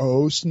everybody's like,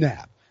 oh,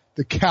 snap.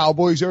 The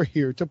Cowboys are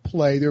here to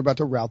play. They're about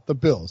to rout the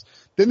Bills.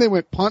 Then they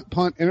went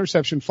punt,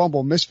 interception,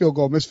 fumble, missed field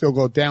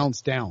goal,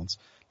 downs.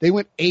 They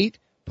went 8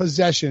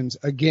 possessions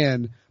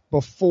again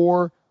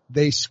before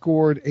they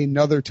scored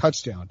another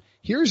touchdown.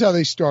 Here's how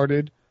they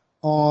started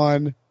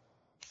on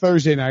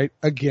Thursday night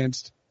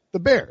against the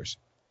Bears.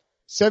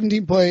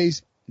 17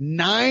 plays,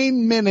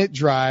 9-minute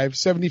drive,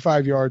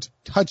 75 yards,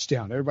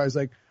 touchdown. Everybody's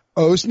like,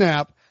 oh,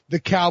 snap. The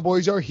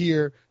Cowboys are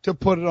here to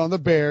put it on the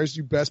Bears.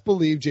 You best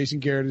believe Jason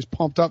Garrett is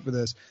pumped up for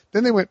this.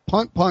 Then they went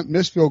punt,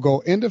 missed field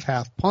goal, end of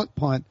half, punt.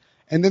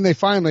 And then they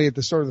finally, at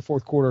the start of the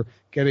fourth quarter,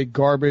 get a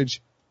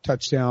garbage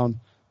touchdown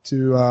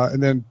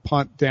and then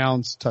punt,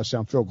 downs,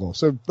 touchdown, field goal.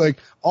 So like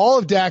all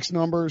of Dak's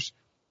numbers,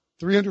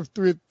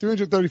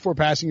 334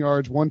 passing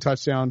yards, 1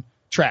 touchdown,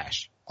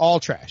 trash. All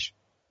trash.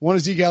 One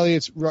of Zeke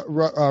Elliott's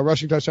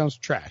rushing touchdowns,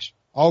 trash.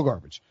 All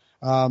garbage.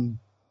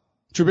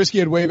 Trubisky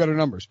had way better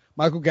numbers.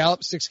 Michael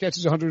Gallup, 6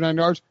 catches, 109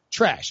 yards,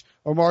 trash.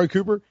 Amari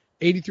Cooper,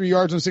 83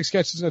 yards on 6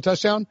 catches and a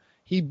touchdown.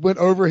 He went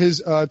over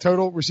his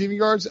total receiving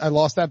yards. I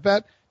lost that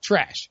bet.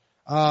 Trash.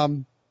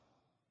 Anything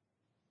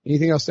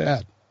else to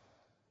add?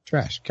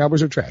 Trash.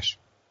 Cowboys are trash.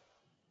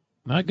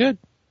 Not good.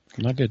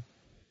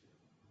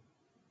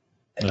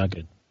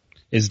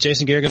 Is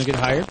Jason Garrett going to get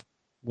hired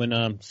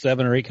when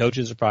 7 or 8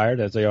 coaches are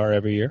fired, as they are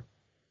every year?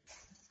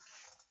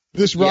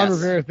 This Ron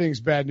Rivera thing's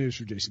bad news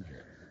for Jason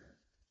Garrett.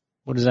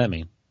 What does that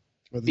mean?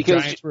 Well,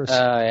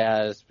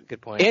 yeah, that's a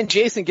good point. And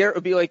Jason Garrett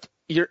would be like,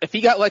 if he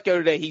got let go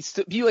today, he'd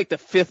be like the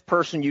 5th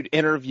person you'd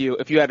interview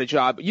if you had a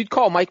job. You'd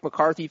call Mike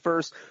McCarthy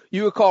first.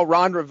 You would call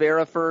Ron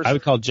Rivera first. I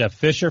would call Jeff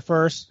Fisher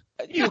first.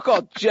 You would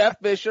call Jeff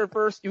Fisher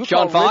first. You would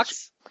John call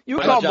Fox.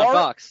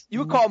 You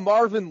would call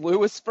Marvin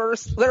Lewis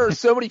first. There are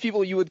so many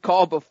people you would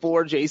call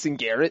before Jason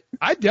Garrett.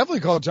 I'd definitely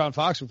call John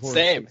Fox before.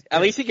 Same.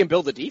 At least he can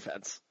build a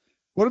defense.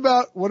 What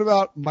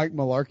about Mike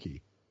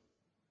Mularkey?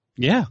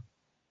 Yeah.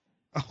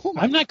 Oh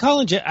I'm not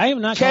calling. I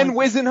am not. Ken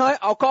Wisenhunt.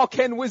 I'll call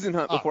Ken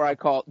Wisenhunt before I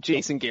call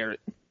Jason Garrett.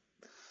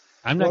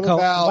 I'm not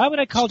calling. Why would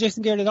I call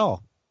Jason Garrett at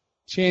all?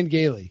 Chan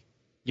Gailey.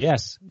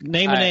 Yes.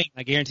 Name a name.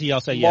 I guarantee you I'll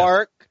say yes.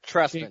 Mark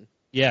Trestman.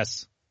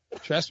 Yes.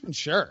 Trestman,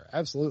 sure.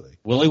 Absolutely.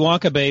 Willy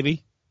Wonka,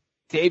 baby.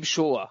 Dave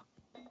Shula.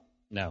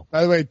 No.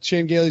 By the way,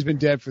 Chan Gailey's been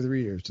dead for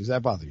 3 years. Does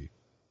that bother you?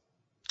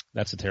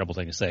 That's a terrible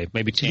thing to say.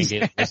 Maybe Chan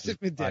Gailey.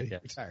 Been dead.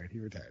 He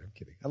retired. I'm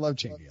kidding. I love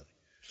Chan Gailey.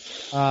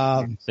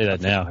 Say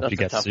that now. If you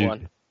got sued.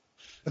 One.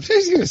 I'm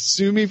he's going to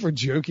sue me for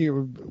joking.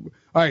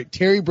 All right,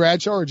 Terry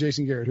Bradshaw or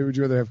Jason Garrett? Who would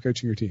you rather have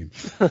coaching your team?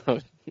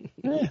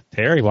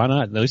 Terry, why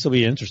not? At least it'll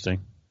be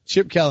interesting.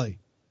 Chip Kelly.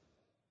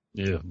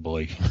 Yeah,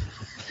 boy.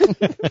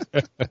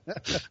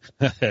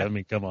 I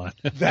mean, come on.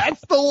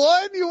 That's the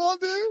one you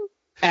want to do?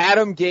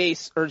 Adam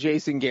Gase or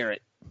Jason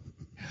Garrett?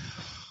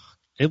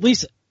 At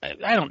least,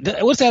 I don't.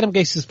 What's Adam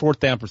Gase's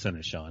 4th down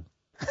percentage, Sean?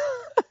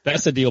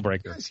 That's a deal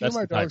breaker. You hear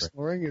my dog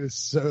snoring? It is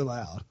so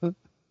loud.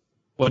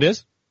 What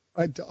is?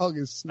 My dog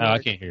is snoring. Oh, I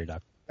can't hear you,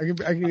 Doc.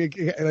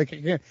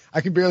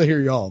 I can barely hear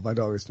y'all. My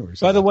dog is snoring.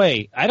 By the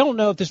way, I don't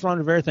know if this Ron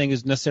Rivera thing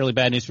is necessarily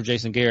bad news for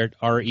Jason Garrett,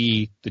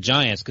 re the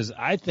Giants, because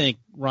I think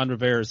Ron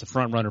Rivera is the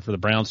front runner for the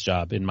Browns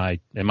job in my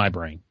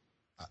brain.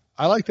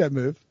 I like that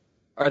move.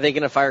 Are they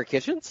going to fire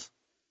Kitchens?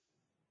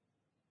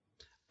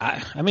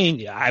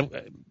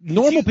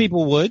 Normal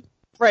people would.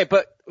 Right,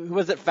 but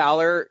was it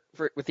Fowler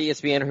with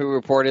ESPN who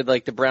reported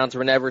like the Browns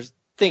were never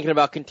thinking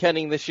about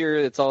contending this year?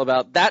 It's all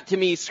about that. To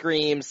me,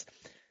 screams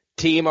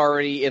team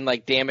already in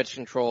like damage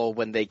control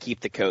when they keep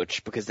the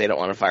coach because they don't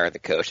want to fire the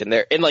coach. And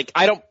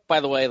I don't.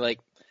 By the way, like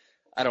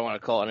I don't want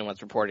to call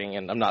anyone's reporting,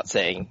 and I'm not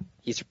saying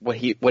what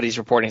he's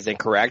reporting is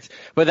incorrect,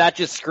 but that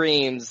just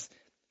screams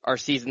our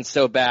season's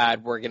so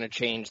bad we're going to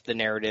change the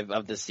narrative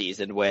of the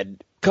season. When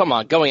come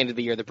on, going into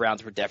the year, the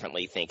Browns were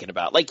definitely thinking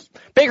about like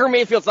Baker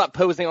Mayfield's not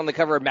posing on the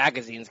cover of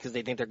magazines because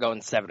they think they're going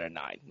 7-9.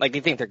 Like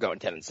they think they're going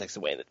 10-6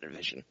 away in the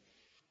division.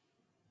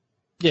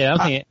 Yeah, I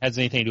don't think it has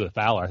anything to do with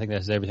Fowler. I think that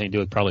has everything to do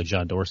with probably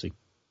John Dorsey.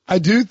 I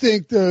do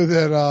think though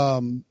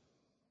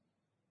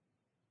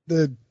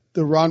that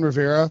the Ron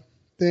Rivera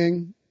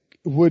thing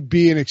would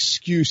be an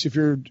excuse if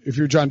you're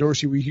John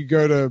Dorsey. We could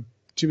go to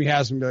Jimmy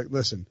Haslam and be like,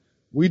 listen,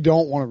 we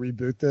don't want to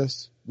reboot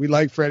this. We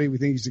like Freddie. We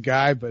think he's the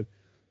guy, but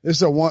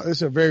this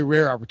is a very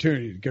rare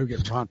opportunity to go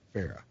get Ron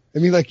Rivera. I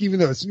mean, like even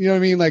though it's you know what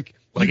I mean, like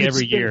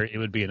every year it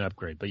would be an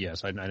upgrade. But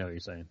yes, I know what you're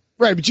saying.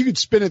 Right, but you could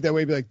spin it that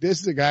way. Be like, this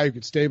is a guy who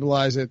could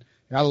stabilize it.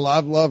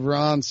 I've loved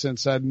Ron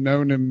since I'd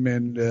known him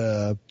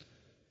in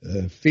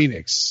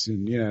Phoenix,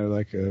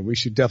 and we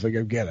should definitely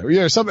go get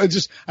him. Something.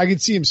 I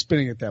could see him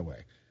spinning it that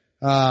way.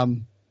 By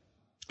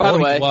the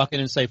way, walk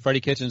in and say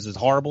Freddie Kitchens is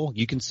horrible.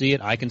 You can see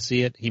it. I can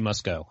see it. He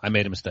must go. I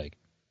made a mistake.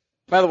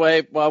 By the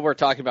way, while we're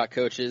talking about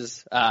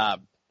coaches,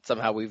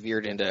 somehow we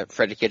veered into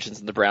Freddie Kitchens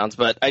and the Browns,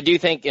 but I do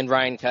think, and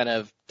Ryan kind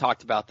of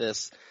talked about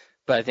this,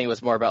 but I think it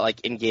was more about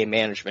like in-game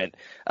management.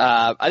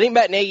 I think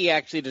Matt Nagy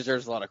actually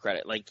deserves a lot of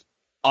credit. Like,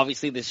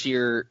 obviously this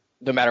year,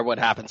 no matter what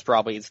happens,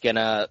 probably it's going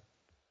to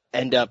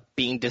end up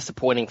being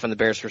disappointing from the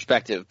Bears'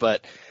 perspective.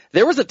 But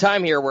there was a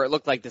time here where it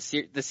looked like the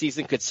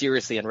season could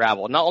seriously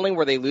unravel. Not only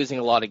were they losing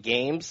a lot of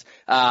games,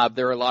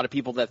 there were a lot of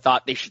people that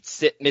thought they should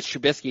sit Mitch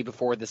Trubisky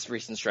before this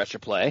recent stretch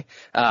of play.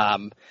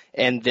 I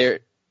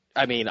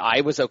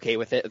was okay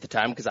with it at the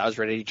time because I was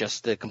ready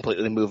just to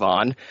completely move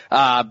on.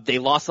 They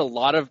lost a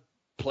lot of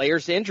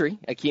players to injury.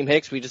 Akeem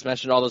Hicks, we just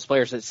mentioned all those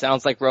players. It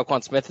sounds like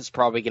Roquan Smith is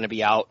probably going to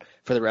be out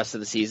for the rest of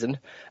the season.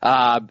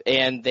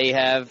 And they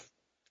have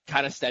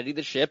kind of steadied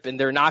the ship, and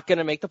they're not going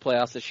to make the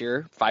playoffs this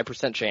year,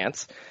 5%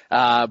 chance.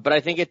 But I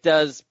think it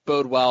does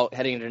bode well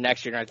heading into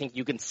next year, and I think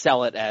you can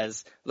sell it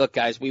as, look,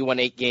 guys, we won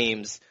 8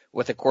 games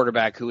with a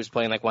quarterback who was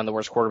playing like one of the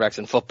worst quarterbacks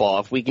in football.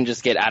 If we can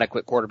just get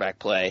adequate quarterback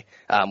play,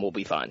 we'll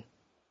be fine.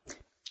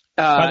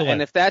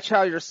 And if that's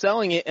how you're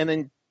selling it and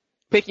then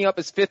picking up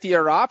his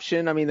 5th-year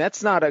option, I mean,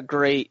 that's not a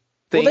great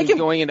thing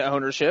going into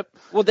ownership.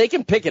 Well, they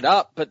can pick it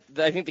up, but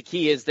I think the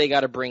key is they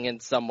got to bring in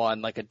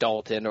someone like a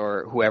Dalton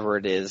or whoever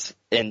it is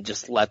and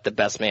just let the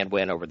best man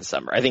win over the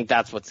summer. I think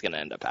that's what's going to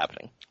end up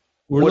happening.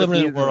 We're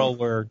living in a world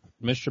where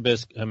the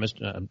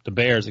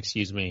Bears,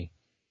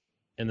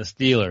 and the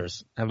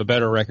Steelers have a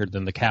better record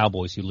than the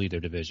Cowboys who lead their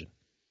division.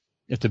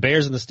 If the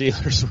Bears and the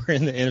Steelers were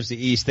in the NFC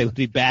East, they would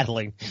be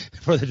battling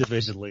for the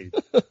division lead.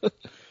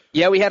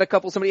 Yeah, we had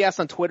somebody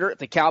asked on Twitter if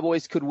the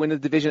Cowboys could win the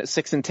division at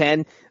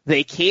 6-10.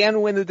 They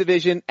can win the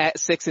division at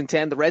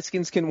 6-10. The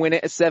Redskins can win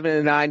it at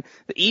 7-9.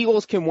 The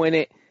Eagles can win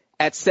it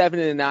at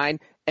 7-9.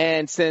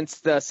 And since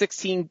the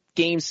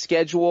 16-game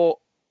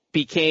schedule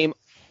the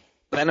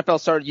NFL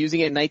started using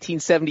it in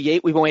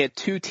 1978, we've only had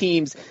 2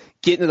 teams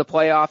get into the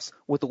playoffs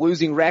with a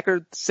losing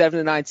record,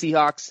 7-9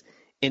 Seahawks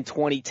in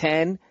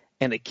 2010,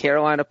 and the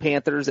Carolina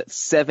Panthers at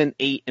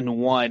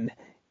 7-8-1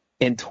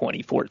 in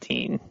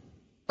 2014.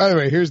 By the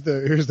way, here's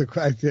the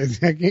I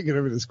can't get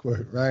over this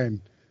quote,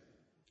 Ryan.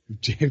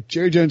 If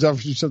Jerry Jones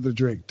offers you something to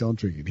drink, don't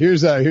drink it.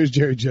 Here's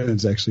Jerry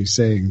Jones actually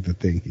saying the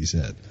thing he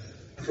said.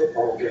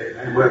 Football game,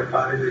 and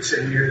everybody that's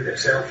in here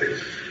that's healthy,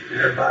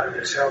 and everybody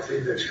that's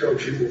healthy that's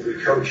coaching will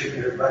be coaching,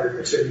 and everybody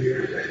that's in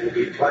here that will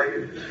be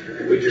playing,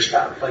 and we just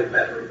got to play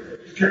better.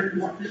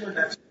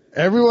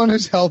 Everyone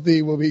who's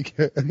healthy will be.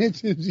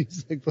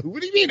 He's like, what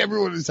do you mean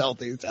everyone is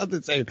healthy? It's not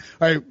the same.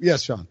 All right,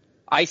 yes, Sean.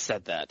 I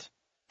said that.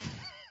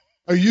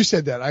 Oh, you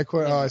said that.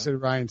 I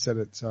said Ryan said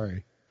it.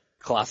 Sorry.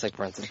 Classic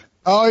Brenton.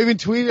 Oh, I even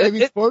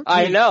tweeted.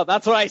 I know.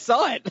 That's why I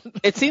saw it.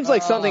 It seems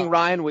like something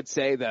Ryan would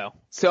say, though.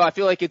 So I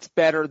feel like it's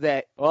better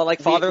that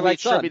father like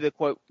son. Attribute the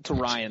quote to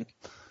Ryan.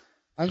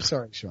 I'm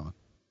sorry, Sean.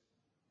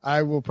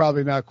 I will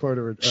probably not quote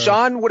it.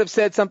 Sean would have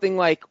said something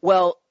like,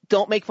 "Well,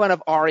 don't make fun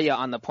of Arya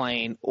on the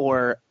plane,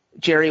 or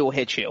Jerry will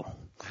hit you."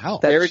 How?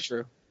 Very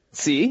true.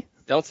 See?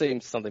 Don't say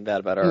something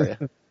bad about Arya.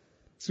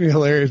 It's gonna be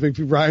hilarious. Like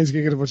Ryan's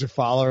gonna get a bunch of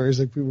followers.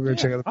 Like people are gonna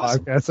check out the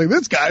podcast. Like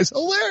this guy's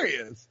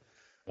hilarious.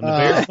 When the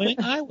Bears win,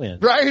 I win.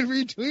 Ryan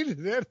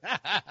retweeted it.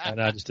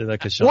 And I just did that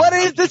because Sean.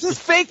 This is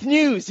fake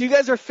news. You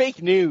guys are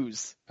fake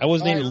news. I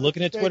wasn't even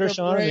looking at Twitter,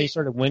 Sean, and he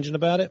started whinging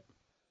about it.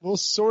 We'll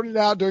sort it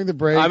out during the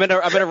break. I'm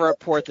gonna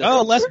report this.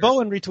 Oh, Les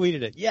Bowen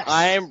retweeted it. Yes.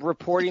 I am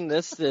reporting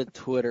this to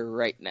Twitter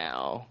right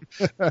now.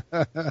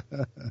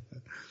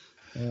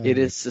 It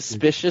is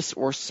suspicious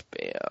or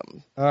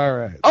spam. All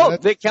right. Oh,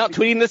 the account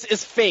tweeting this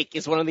is fake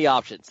is one of the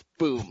options.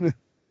 Boom.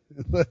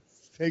 Let's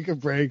take a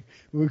break.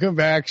 When we come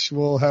back,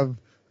 we'll have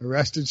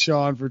arrested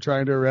Sean for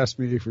trying to arrest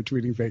me for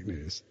tweeting fake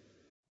news.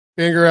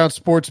 Being around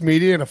sports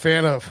media and a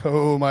fan of,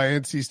 my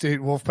NC State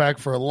Wolfpack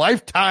for a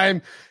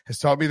lifetime has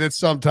taught me that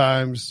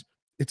sometimes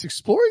it's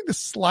exploring the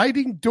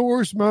sliding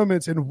doors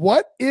moments and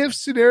what if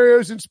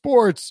scenarios in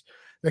sports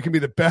that can be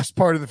the best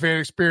part of the fan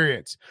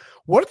experience.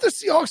 What if the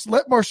Seahawks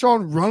let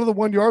Marshawn run to the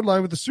 1 yard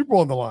line with the Super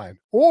Bowl on the line?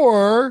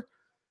 Or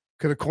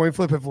could a coin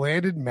flip have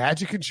landed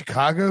Magic in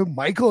Chicago,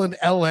 Michael in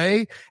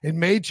LA, and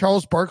made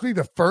Charles Barkley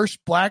the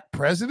first black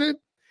president?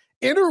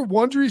 Enter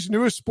Wondery's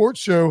newest sports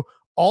show,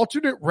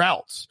 Alternate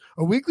Routes,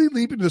 a weekly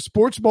leap into the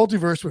sports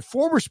multiverse with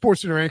former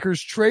SportsCenter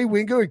anchors Trey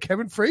Wingo and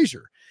Kevin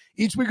Frazier.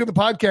 Each week on the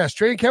podcast,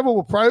 Trey and Kevin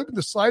will pry open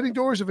the sliding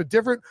doors of a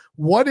different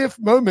what-if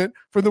moment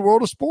from the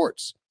world of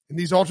sports. In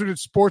these alternate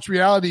sports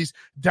realities,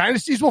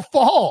 dynasties will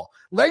fall,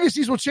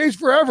 legacies will change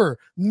forever,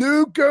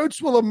 new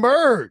GOATs will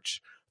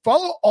emerge.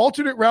 Follow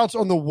Alternate Routes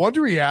on the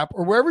Wondery app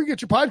or wherever you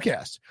get your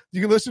podcasts.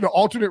 You can listen to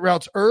Alternate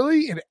Routes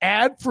early and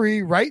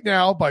ad-free right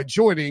now by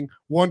joining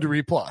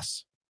Wondery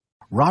Plus.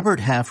 Robert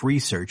Half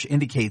research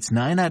indicates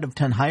 9 out of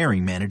 10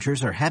 hiring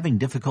managers are having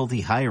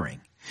difficulty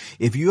hiring.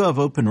 If you have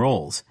open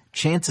roles,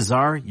 chances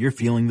are you're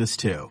feeling this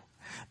too.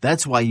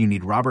 That's why you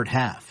need Robert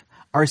Half.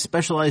 Our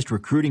specialized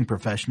recruiting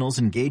professionals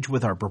engage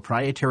with our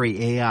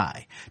proprietary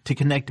AI to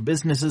connect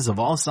businesses of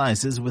all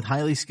sizes with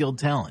highly skilled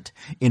talent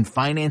in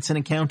finance and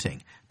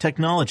accounting,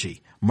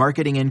 technology,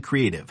 marketing and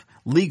creative,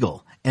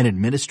 legal, and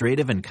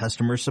administrative and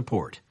customer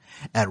support.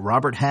 At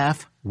Robert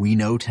Half, we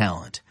know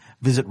talent.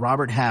 Visit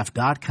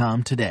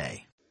roberthalf.com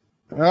today.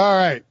 All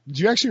right. Did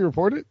you actually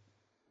report it?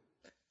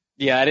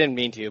 Yeah, I didn't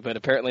mean to, but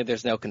apparently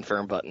there's no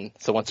confirm button.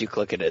 So once you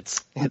click it,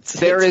 it's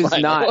there is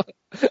final. not.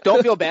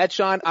 Don't feel bad,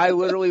 Sean. I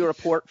literally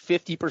report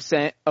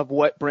 50% of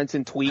what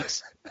Brinson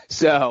tweets.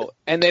 So,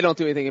 and they don't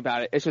do anything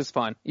about it. It's just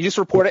fun. You just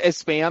report it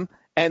as spam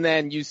and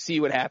then you see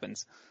what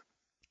happens.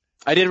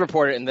 I did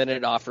report it and then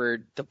it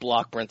offered to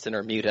block Brinson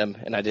or mute him,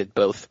 and I did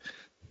both.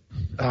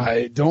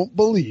 I don't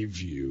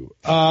believe you.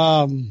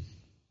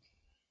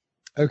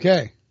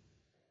 Okay.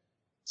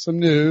 Some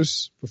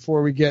news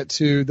before we get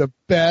to the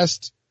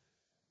best.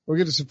 We'll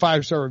get to some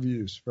 5-star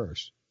reviews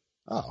first.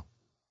 OBJ,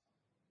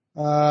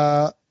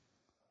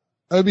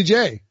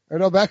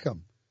 Odell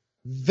Beckham,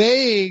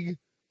 vague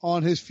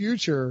on his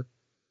future.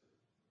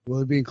 Will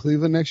he be in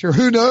Cleveland next year?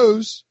 Who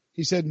knows?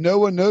 He said no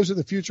one knows what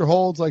the future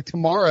holds, like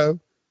tomorrow.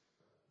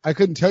 I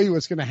couldn't tell you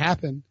what's going to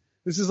happen.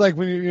 This is like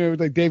when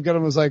like Dave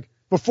Gunham was like,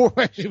 before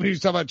actually when he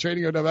was talking about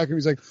trading Odell Beckham,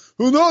 he's like,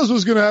 who knows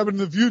what's going to happen in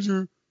the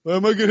future? I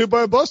might get hit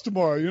by a bus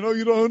tomorrow. You know,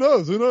 who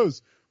knows? Who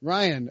knows?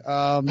 Ryan,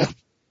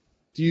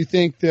 do you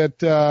think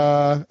that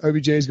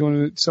OBJ is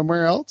going to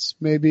somewhere else?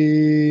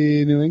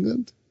 Maybe New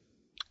England?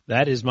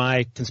 That is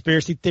my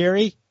conspiracy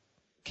theory.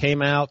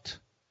 Came out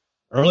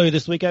earlier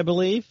this week, I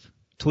believe.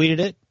 Tweeted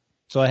it.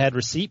 So I had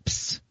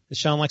receipts, as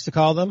Sean likes to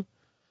call them.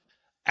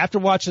 After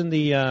watching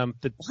the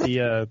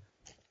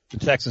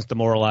Texans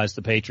demoralize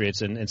the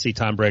Patriots and see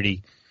Tom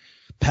Brady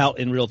pout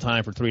in real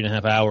time for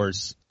 3.5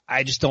 hours,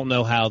 I just don't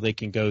know how they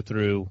can go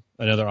through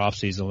another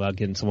offseason without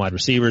getting some wide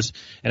receivers.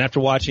 And after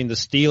watching the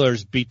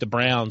Steelers beat the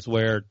Browns,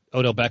 where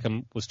Odell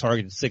Beckham was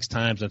targeted 6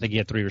 times, I think he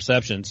had 3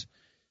 receptions.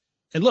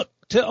 And look,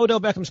 to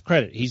Odell Beckham's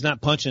credit, he's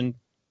not punching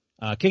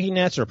kicking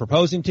nets or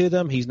proposing to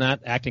them. He's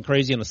not acting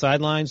crazy on the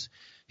sidelines.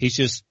 He's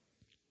just,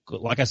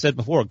 like I said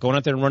before, going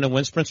out there and running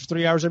wind sprints for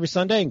 3 hours every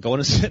Sunday and going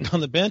and sitting on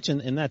the bench,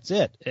 and that's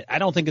it. I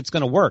don't think it's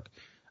going to work.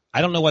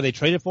 I don't know why they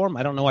traded for him.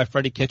 I don't know why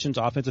Freddie Kitchens,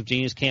 offensive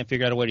genius, can't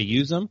figure out a way to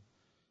use him.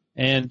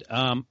 And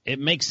it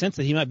makes sense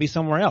that he might be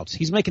somewhere else.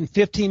 He's making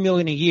 $15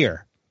 million a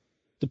year.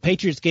 The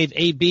Patriots gave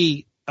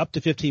AB up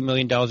to $15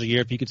 million a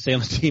year if he could stay on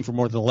the team for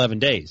more than 11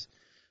 days.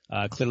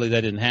 Clearly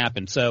that didn't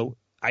happen. So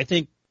I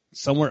think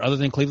somewhere other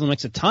than Cleveland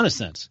makes a ton of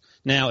sense.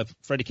 Now, if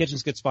Freddie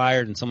Kitchens gets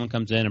fired and someone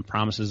comes in and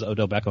promises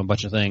Odell Beckham a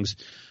bunch of things,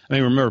 I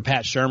mean, remember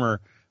Pat Shurmur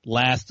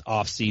last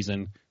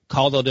offseason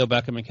called Odell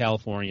Beckham in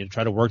California to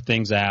try to work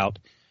things out,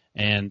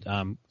 and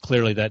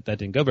clearly that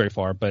didn't go very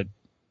far. But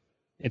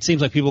it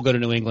seems like people go to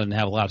New England and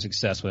have a lot of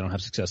success. We don't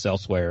have success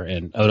elsewhere,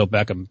 and Odell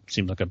Beckham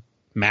seems like a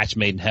match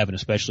made in heaven,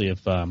 especially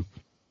if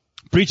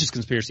Breach's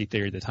conspiracy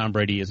theory that Tom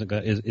Brady is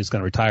going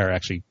to retire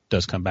actually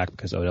does come back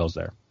because Odell's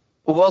there.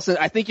 Well, Wilson,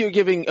 I think you're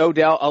giving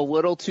Odell a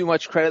little too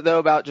much credit, though,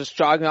 about just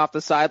jogging off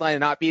the sideline and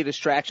not be a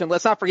distraction.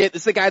 Let's not forget,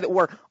 this is a guy that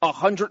wore a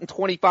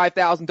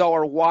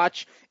 $125,000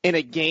 watch in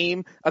a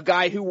game, a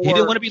guy who wore... He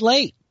didn't want to be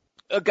late.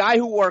 A guy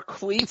who wore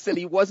cleats that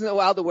he wasn't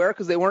allowed to wear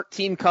because they weren't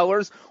team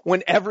colors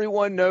when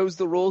everyone knows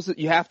the rules that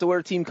you have to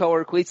wear team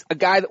color cleats. A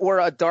guy that wore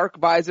a dark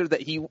visor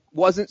that he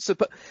wasn't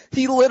supposed...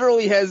 He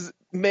literally has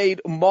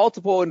made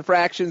multiple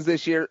infractions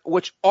this year,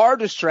 which are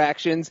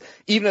distractions,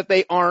 even if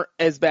they aren't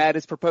as bad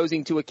as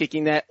proposing to a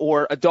kicking net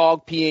or a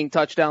dog peeing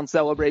touchdown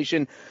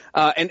celebration.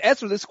 And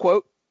as for this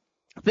quote,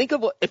 think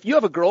of if you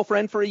have a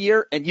girlfriend for a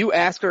year and you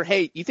ask her,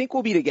 hey, you think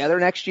we'll be together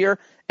next year?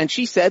 And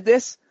she said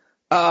this,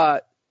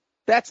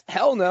 that's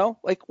hell no.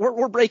 Like,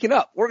 we're breaking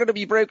up. We're going to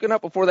be breaking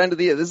up before the end of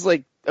the year. This is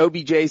like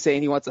OBJ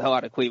saying he wants the hell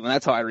out of Cleveland.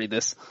 That's how I read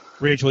this.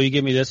 Rich, will you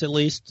give me this at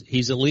least?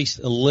 He's at least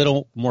a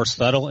little more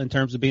subtle in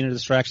terms of being a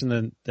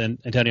distraction than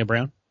Antonio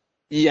Brown?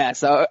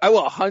 Yes, I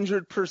will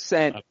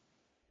 100%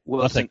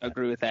 Wilson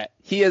agree with that.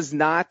 He has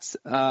not,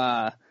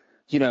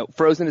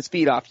 frozen his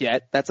feet off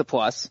yet. That's a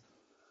plus.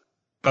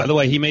 By the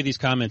way, he made these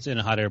comments in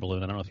a hot air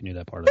balloon. I don't know if you knew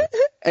that part of it.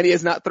 And he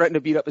has not threatened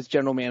to beat up his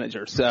general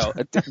manager, so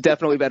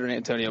definitely better than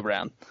Antonio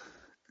Brown.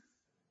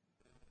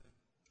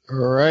 All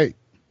right.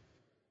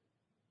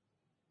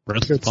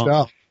 Good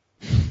stuff.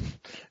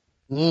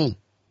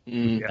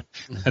 Yeah,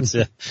 that's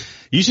it.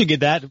 You should get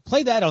that.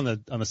 Play that on the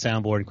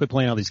soundboard and quit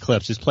playing all these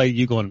clips. Just play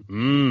you going,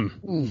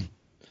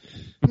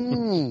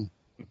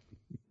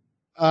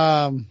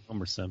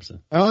 Homer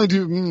Simpson. I only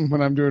do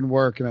when I'm doing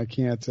work and I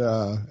can't.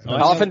 How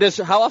often does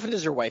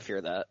your wife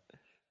hear that?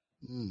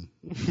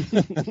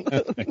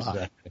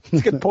 Exactly. That's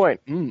a good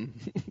point.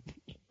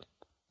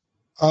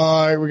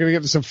 All right, we're gonna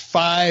get to some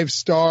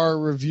 5-star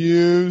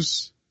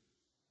reviews.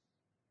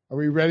 Are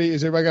we ready?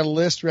 Is everybody got a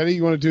list ready?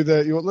 You want to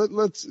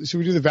do should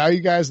we do the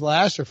value guys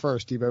last or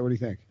first, Debo? What do you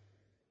think?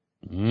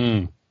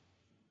 Do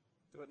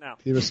it now.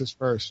 Debo says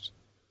first.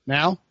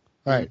 Now? All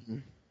right.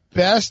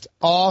 Best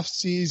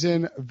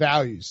off-season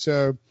values.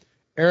 So,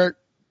 Eric,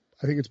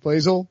 I think it's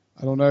Blazel.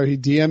 I don't know. He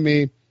DM'd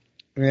me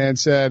and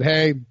said,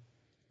 hey,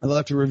 I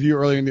left a review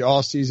earlier in the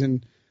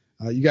off-season.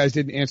 You guys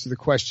didn't answer the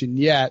question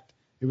yet.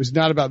 It was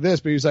not about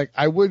this, but he was like,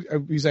 I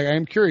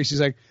am curious.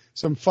 He's like,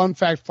 some fun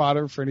fact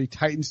fodder for any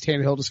Titans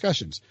Tannehill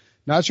discussions.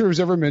 Not sure it was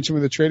ever mentioned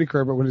when the trade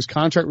occurred, but when his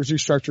contract was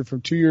restructured from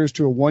 2 years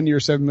to a 1 year,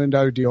 $7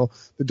 million deal,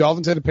 the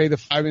Dolphins had to pay the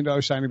 $5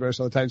 million signing bonus,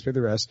 while the Titans paid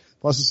the rest,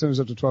 plus the was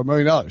up to $12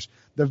 million.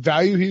 The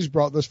value he's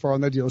brought thus far on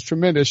that deal is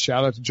tremendous.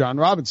 Shout out to John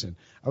Robinson.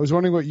 I was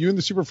wondering what you and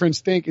the Super Friends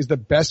think is the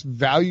best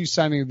value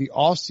signing of the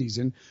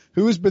offseason.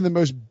 Who has been the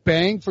most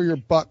bang for your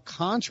buck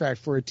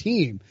contract for a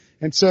team?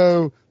 And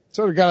so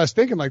sort of got us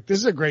thinking, like, this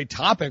is a great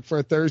topic for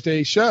a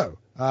Thursday show.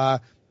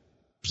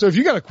 So if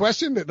you got a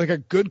question like a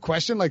good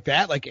question like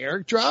that, like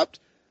Eric dropped,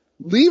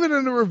 leave it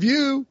in a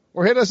review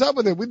or hit us up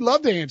with it. We'd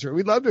love to answer it.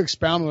 We'd love to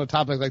expound on a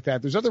topic like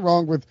that. There's nothing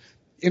wrong with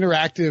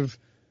interactive,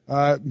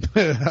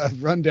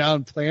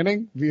 rundown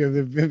planning.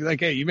 Like,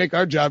 hey, you make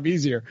our job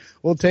easier.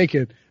 We'll take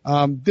it.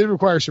 Did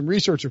require some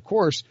research, of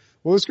course.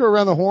 Well, let's go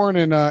around the horn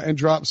and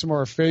drop some of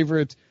our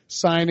favorite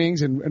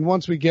signings. And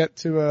once we get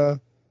to a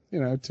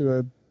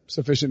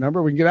sufficient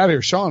number, we can get out of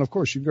here. Sean, of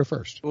course, you can go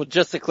first. Well,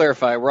 just to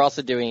clarify, we're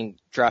also doing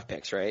draft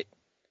picks, right?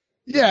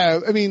 Yeah,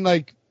 I mean,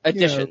 like,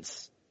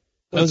 additions.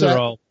 Those are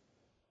all.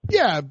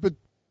 Yeah, but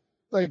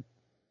like,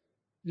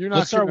 you're not.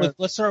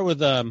 Let's start with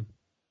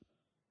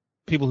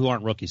people who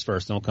aren't rookies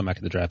first, then we'll come back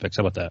to the draft picks.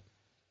 How about that?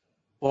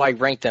 Well, I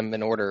ranked them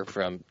in order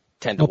from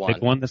 10 to 1.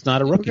 Pick one that's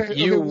not a rookie. Okay,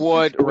 you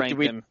would rank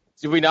them.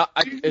 Do we not?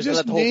 Isn't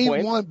that the whole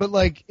point? One, but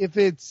like, if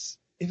it's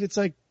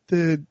like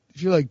if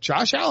you're like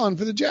Josh Allen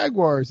for the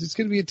Jaguars, it's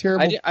going to be a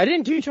terrible. I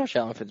didn't do Josh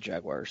Allen for the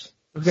Jaguars.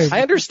 Okay.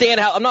 I understand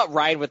how. I'm not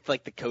riding with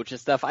like the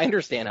coaches stuff. I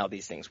understand how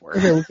these things work.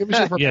 Okay, well, give me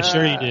your Yeah,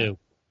 sure you do.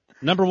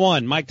 Number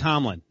 1, Mike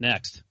Tomlin.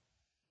 Next.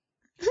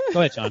 Go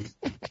ahead, John.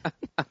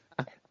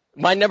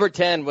 My number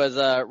 10 was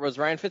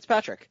Ryan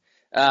Fitzpatrick.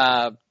 The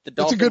Dolphins,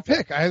 that's a good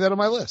pick. I had that on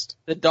my list.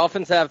 The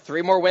Dolphins have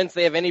 3 more wins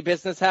they have any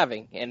business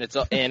having, and it's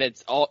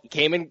all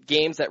came in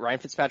games that Ryan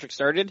Fitzpatrick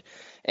started.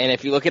 And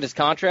if you look at his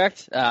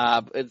contract,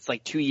 it's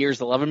like 2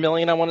 years, $11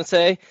 million, I want to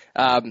say.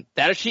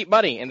 That is cheap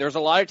money, and there's a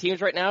lot of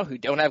teams right now who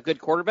don't have good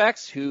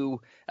quarterbacks who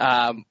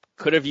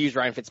could have used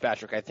Ryan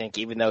Fitzpatrick, I think,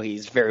 even though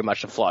he's very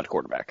much a flawed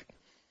quarterback.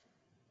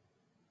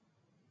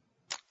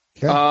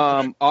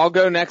 Okay. I'll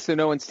go next so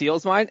no one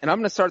steals mine, and I'm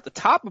going to start at the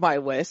top of my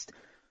list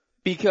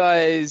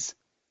because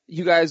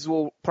you guys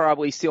will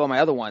probably steal my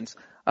other ones.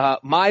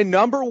 My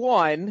number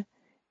 1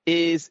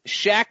 is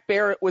Shaq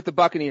Barrett with the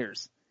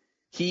Buccaneers.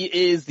 He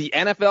is the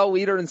NFL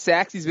leader in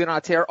sacks. He's been on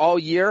a tear all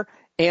year,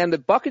 and the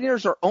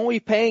Buccaneers are only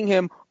paying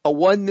him a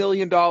 $1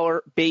 million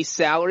base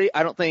salary.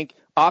 I don't think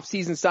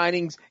offseason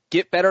signings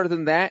get better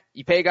than that.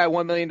 You pay a guy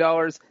 $1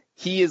 million.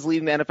 He is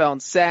leading the NFL in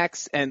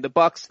sacks, and the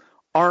Bucs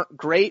aren't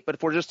great, but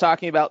if we're just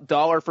talking about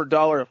dollar for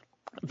dollar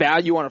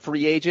value on a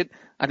free agent,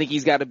 I think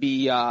he's got to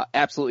be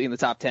absolutely in the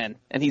top 10,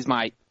 and he's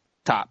my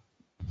top.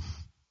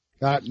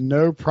 Got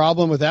no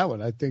problem with that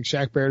one. I think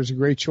Shaq Barrett is a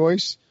great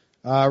choice.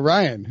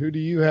 Ryan, who do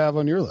you have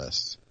on your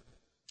list?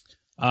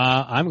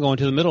 I'm going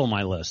to the middle of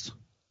my list.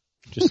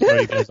 Just to throw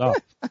you guys off.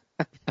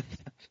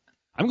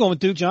 I'm going with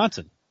Duke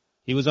Johnson.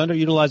 He was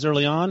underutilized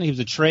early on. He was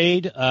a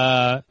trade.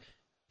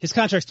 His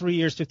contract's 3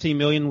 years, $15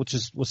 million, which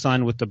was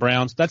signed with the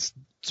Browns. That's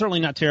certainly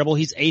not terrible.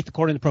 He's 8th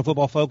according to Pro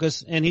Football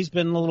Focus, and he's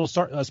been a little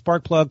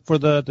spark plug for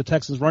the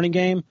Texans running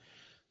game.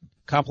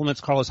 Compliments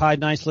Carlos Hyde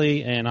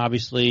nicely, and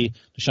obviously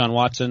Deshaun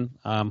Watson.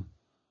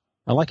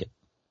 I like it.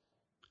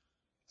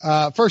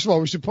 First of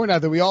all, we should point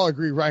out that we all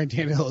agree Ryan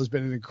Tannehill has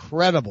been an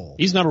incredible.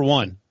 He's number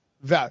 1.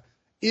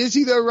 Is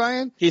he though,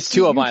 Ryan? He's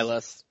 2 on my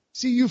list.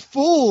 See, you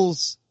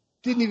fools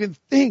didn't even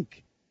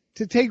think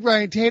to take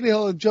Ryan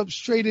Tannehill and jump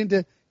straight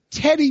into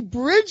Teddy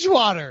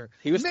Bridgewater.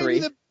 He was maybe 3.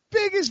 the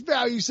biggest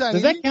value signing.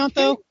 Does that count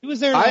though? He was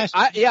there last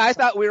year. I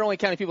thought we were only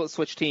counting people that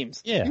switched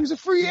teams. Yeah. He was a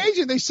free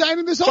agent. They signed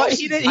him this But whole he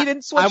season.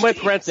 didn't switch I'm with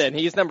teams. Brenton.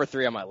 He's number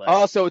 3 on my list.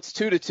 Oh, so it's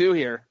 2-2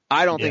 here.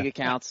 I don't think Yeah. it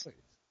counts.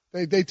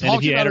 They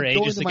talked you about add our him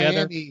going ages to together,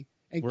 Miami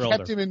and we're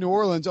kept older. him in New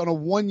Orleans on a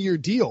 1-year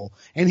deal.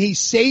 And he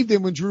saved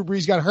him when Drew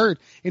Brees got hurt.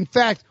 In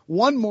fact,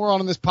 one moron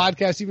on this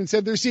podcast even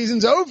said their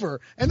season's over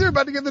and they're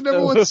about to get the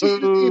number 1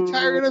 seed in the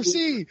entire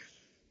NFC.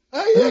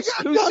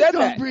 Who said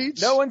that?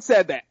 No one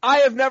said that. I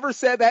have never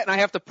said that, and I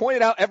have to point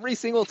it out every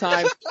single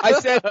time. I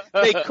said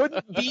they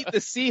couldn't beat the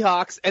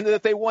Seahawks, and that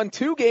if they won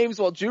 2 games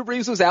while Drew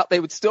Brees was out, they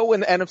would still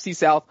win the NFC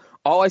South.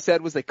 All I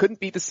said was they couldn't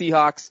beat the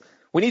Seahawks.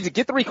 We need to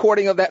get the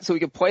recording of that so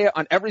we can play it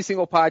on every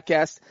single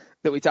podcast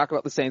that we talk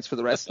about the Saints for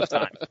the rest of the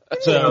time.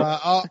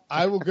 So,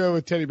 I will go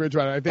with Teddy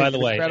Bridgewater. I think by the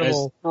way,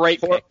 incredible. Great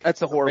pick.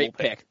 That's a horrible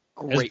Great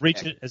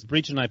pick. as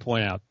Breach and I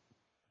point out,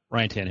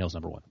 Ryan Tannehill's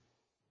number 1.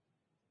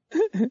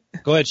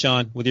 Go ahead,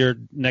 Sean, with your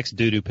next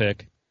doo-doo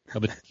pick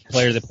of a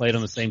player that played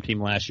on the same team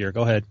last year.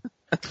 Go ahead.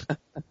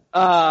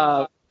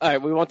 All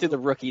right, we won't do the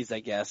rookies,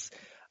 I guess.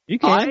 You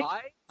can.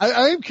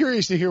 I am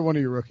curious to hear one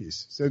of your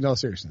rookies. So no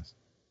seriousness.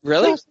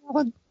 Really?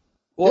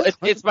 Well,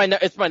 it's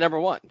my number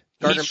 1.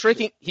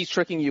 He's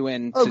tricking you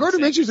in. Oh, Gardner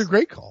Minshew's a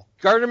great call.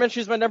 Gardner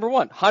Minshew's my number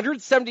 1.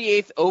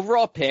 178th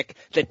overall pick,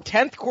 the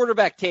 10th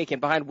quarterback taken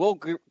behind Will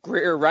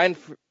Grier, Ryan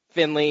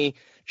Finley,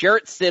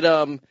 Jarrett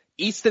Stidham,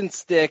 Easton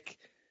Stick.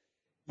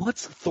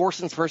 What's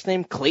Thorson's first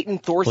name? Clayton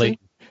Thorson?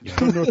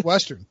 From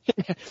Northwestern.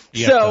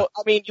 So,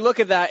 I mean, you look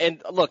at that,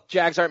 and look,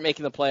 Jags aren't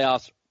making the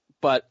playoffs,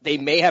 but they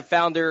may have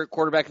found their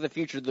quarterback of the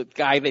future, the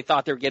guy they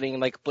thought they were getting,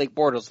 like Blake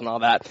Bortles and all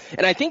that.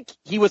 And I think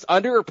he was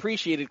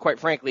underappreciated, quite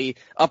frankly,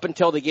 up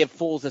until they gave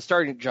Foles the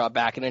starting job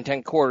back, and in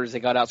 10 quarters they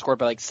got outscored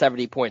by like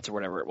 70 points or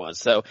whatever it was.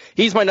 So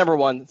he's my number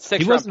 1. 6th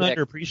He wasn't round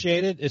pick.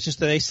 underappreciated. It's just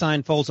that they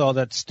signed Foles all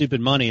that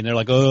stupid money, and they're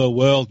like, oh,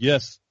 well,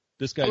 yes,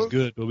 this guy's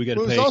good, but we got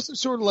to pay. It was also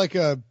sort of like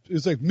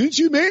it's like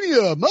Minshew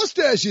mania,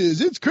 mustaches.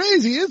 It's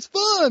crazy. It's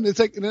fun. It's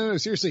like, no,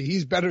 seriously,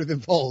 he's better than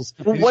Foles.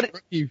 Well, He's a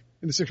rookie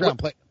in the 6th round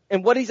play.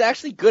 And what he's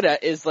actually good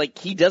at is, like,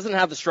 he doesn't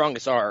have the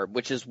strongest arm,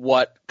 which is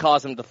what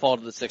caused him to fall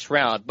to the 6th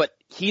round. But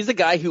he's a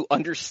guy who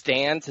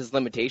understands his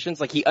limitations.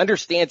 Like, he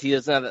understands he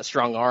doesn't have that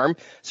strong arm.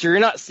 So you're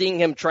not seeing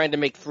him trying to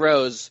make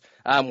throws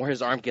where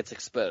his arm gets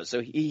exposed. So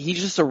he's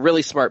just a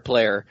really smart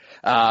player.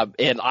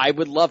 And I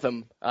would love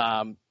him.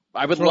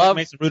 I would love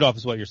Mason Rudolph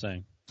is what you're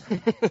saying.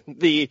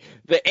 the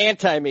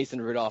anti-Mason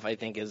Rudolph, I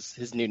think, is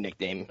his new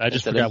nickname. I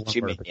just forgot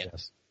one word, but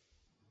yes.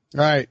 All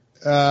right.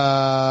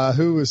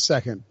 Who was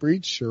second?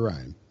 Breach or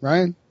Ryan?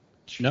 Ryan?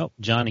 No,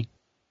 Johnny.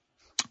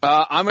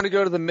 I'm going to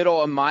go to the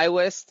middle of my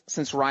list.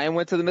 Since Ryan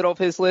went to the middle of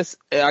his list,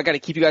 I got to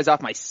keep you guys off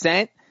my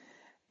scent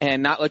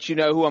and not let you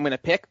know who I'm going to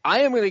pick.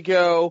 I am going to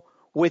go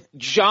with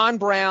John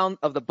Brown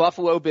of the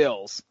Buffalo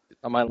Bills.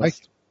 On my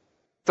list.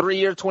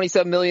 3-year,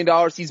 $27 million.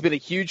 He's been a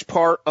huge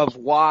part of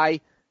why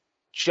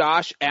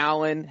Josh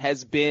Allen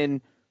has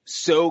been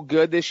so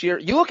good this year.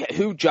 You look at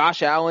who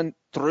Josh Allen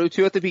threw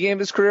to at the beginning of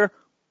his career.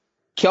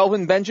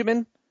 Kelvin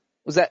Benjamin.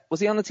 Was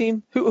he on the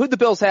team? Who'd the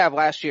Bills have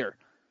last year?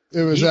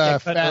 It was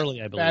cut fat,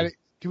 early, I believe. Fatty.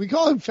 Can we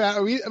call him fat?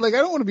 I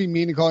don't want to be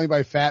mean to call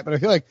anybody fat, but I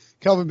feel like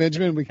Kelvin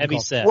Benjamin, we can Heavy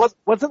call set.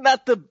 Wasn't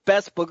that the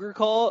best booger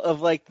call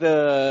of like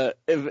ever?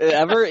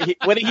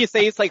 What did he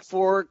say? It's like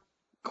 4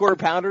 quarter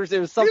pounders. It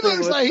was He something.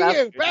 looks like he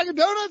had a bag of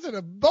donuts and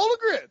a bowl of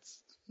grits.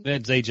 They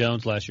had Zay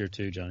Jones last year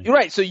too, Johnny. You're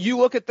right. So you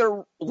look at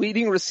their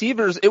leading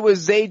receivers. It was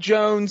Zay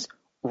Jones,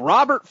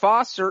 Robert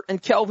Foster,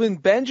 and Kelvin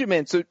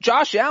Benjamin. So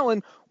Josh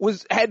Allen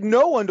had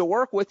no one to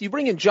work with. You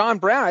bring in John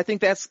Brown. I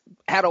think that's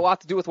had a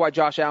lot to do with why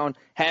Josh Allen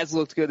has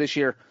looked good this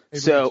year.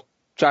 So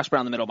Josh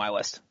Brown in the middle of my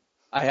list.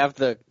 I have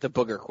the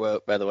booger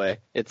quote, by the way.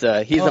 It's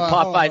he's a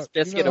Popeye's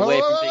biscuit away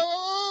from being.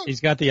 He's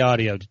got the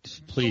audio.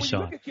 Please, So when you Sean.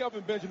 look at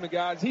Kelvin Benjamin,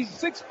 guys, he's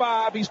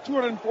 6'5", he's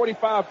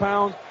 245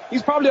 pounds.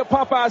 He's probably a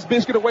Popeye's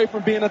biscuit away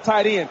from being a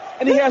tight end.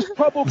 And he has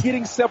trouble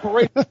getting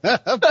separated.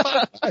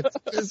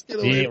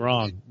 He ain't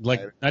wrong.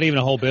 Like, not even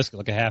a whole biscuit,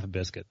 like a half a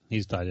biscuit.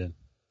 He's tied in.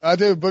 I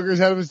do. Booger's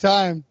ahead of his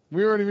time.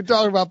 We weren't even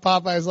talking about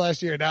Popeyes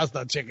last year. Now it's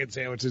not chicken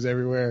sandwiches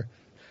everywhere.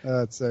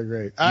 That's so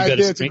great.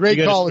 It's a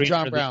great call with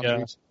John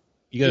Brown.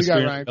 You got a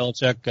screener Ryan. of the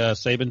Belichick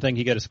Saban thing?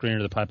 He got a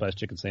screener of the Popeyes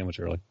chicken sandwich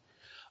early.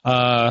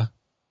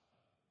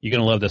 You're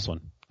going to love this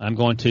one. I'm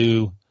going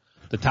to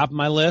the top of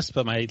my list,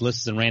 but my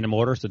list is in random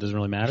order, so it doesn't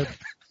really matter.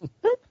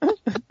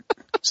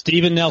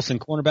 Steven Nelson,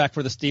 cornerback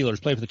for the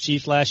Steelers, played for the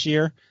Chiefs last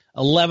year.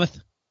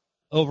 11th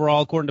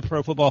overall, according to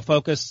Pro Football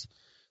Focus.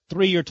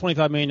 3-year,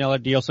 $25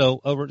 million deal,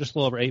 so just a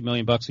little over $8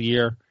 million a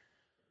year,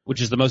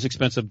 which is the most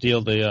expensive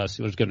deal the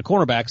Steelers give to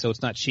cornerback, so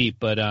it's not cheap,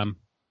 but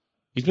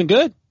he's been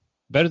good.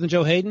 Better than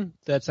Joe Hayden.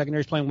 That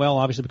secondary's playing well,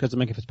 obviously because of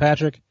Minkah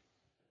Fitzpatrick.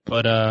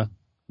 But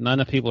not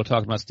enough people are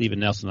talking about Steven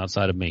Nelson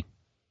outside of me.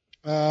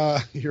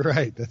 You're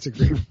right. That's a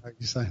great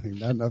signing.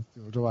 Not enough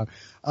people to watch.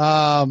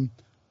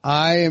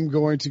 I am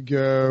going to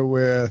go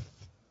with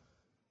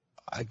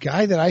a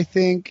guy that I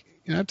think,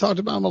 I've talked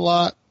about him a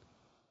lot.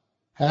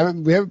 We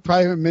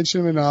probably haven't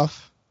mentioned him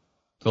enough.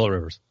 Phillip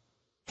Rivers.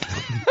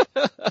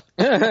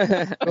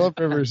 Phillip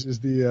Rivers is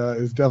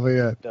definitely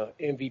it. The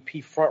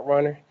MVP front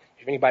runner.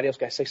 If anybody else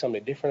got to say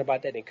something different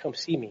about that, then come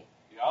see me.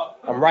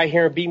 I'm right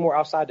here in Beemore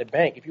outside the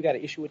bank. If you got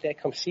an issue with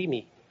that, come see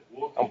me.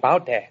 I'm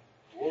about that.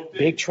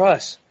 Big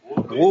trust.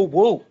 Woo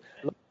woo.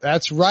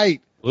 That's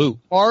right. Woo.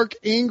 Mark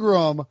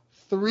Ingram,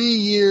 3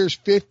 years,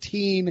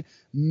 $15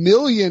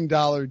 million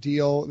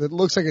deal that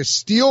looks like a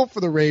steal for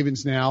the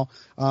Ravens now.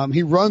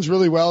 He runs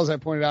really well, as I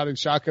pointed out, in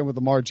shotgun with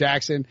Lamar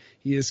Jackson.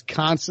 He is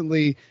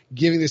constantly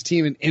giving this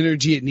team an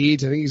energy it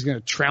needs. I think he's going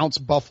to trounce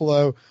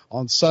Buffalo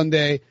on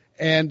Sunday.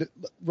 And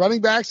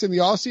running backs in the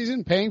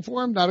offseason, paying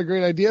for him, not a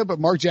great idea, but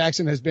Mark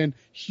Jackson has been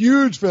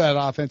huge for that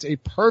offense, a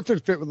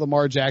perfect fit with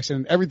Lamar Jackson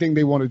and everything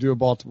they want to do at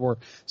Baltimore.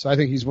 So I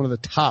think he's one of the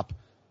top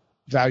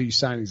value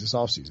signings this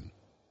offseason.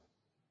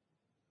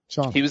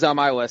 Sean. He was on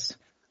my list.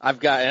 You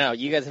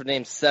guys have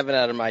named 7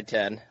 out of my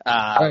 10.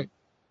 All right.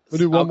 We'll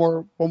do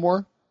one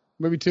more,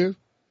 maybe 2.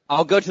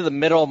 I'll go to the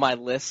middle of my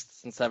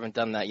list since I haven't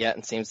done that yet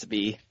and seems to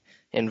be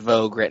in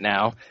vogue right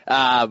now.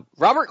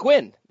 Robert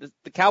Quinn.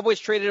 The Cowboys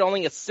traded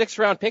only a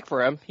 6th-round pick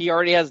for him. He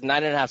already has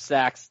 9.5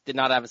 sacks, did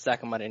not have a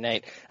sack on Monday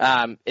night.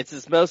 It's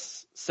his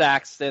most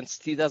sacks since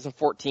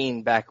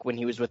 2014, back when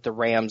he was with the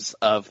Rams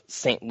of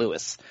St.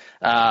 Louis.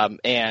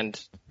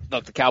 And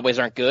look, the Cowboys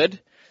aren't good,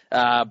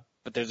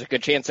 but there's a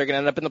good chance they're going to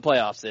end up in the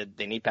playoffs.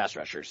 They need pass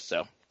rushers.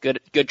 So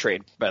good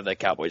trade by the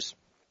Cowboys.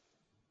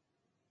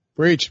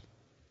 Breach.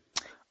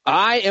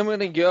 I am going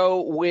to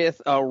go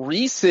with a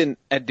recent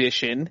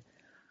addition.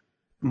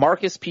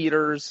 Marcus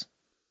Peters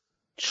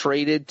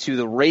traded to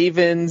the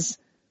Ravens.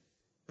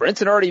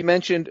 Brenton already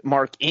mentioned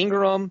Mark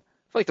Ingram. I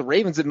feel like the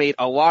Ravens have made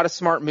a lot of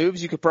smart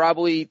moves. You could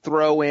probably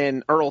throw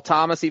in Earl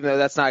Thomas, even though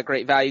that's not a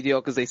great value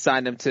deal because they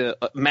signed him to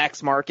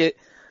max market.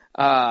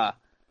 But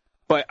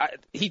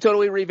he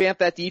totally revamped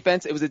that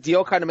defense. It was a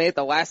deal kind of made at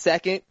the last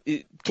second.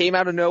 It came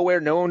out of nowhere.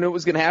 No one knew it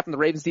was going to happen. The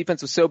Ravens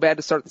defense was so bad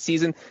to start the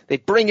season. They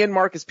bring in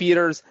Marcus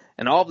Peters,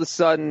 and all of a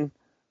sudden,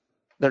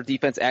 their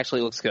defense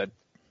actually looks good.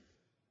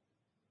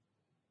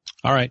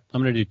 All right,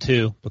 I'm going to do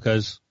 2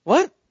 because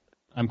what?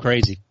 I'm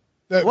crazy.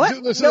 What?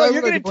 Listen, No,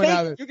 you're going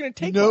to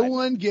take no mine.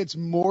 one gets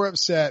more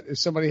upset if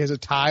somebody has a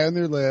tie on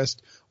their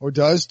list or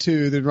does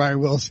 2 than Ryan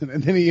Wilson,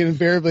 and then he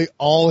invariably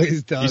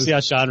always does. You see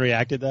how Sean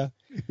reacted, though?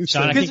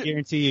 Sean, I can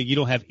guarantee you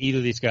don't have either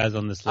of these guys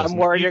on this list. I'm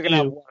worried you're going to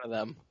have one of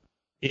them.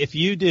 If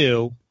you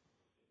do,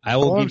 I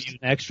will give you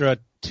an extra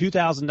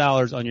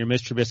 $2,000 on your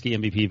Mr. Trubisky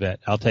MVP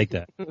bet. I'll take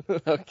that.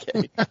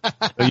 Okay.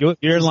 So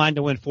you're in line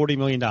to win $40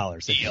 million.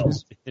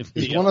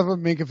 Is one of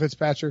them Minkah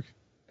Fitzpatrick?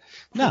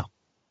 No.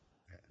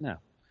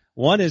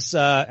 One is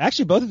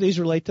actually both of these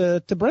relate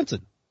to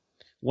Brenton.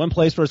 One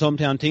plays for his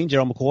hometown team,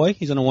 Gerald McCoy.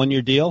 He's on a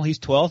 1-year deal. He's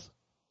 12th,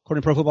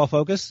 according to Pro Football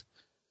Focus.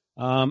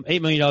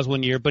 $8 million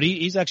 1 year, but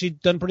he's actually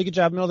done a pretty good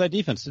job in the middle of that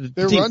defense.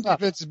 Their run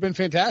defense has been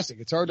fantastic.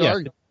 It's hard to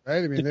argue,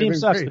 right? I mean, the team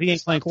sucks, but he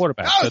ain't playing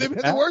quarterback. No, they've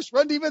been the worst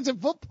run defense in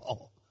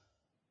football.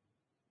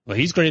 Well,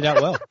 he's graded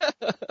out well.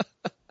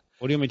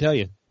 What do you want me to tell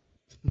you?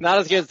 Not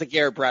as good as the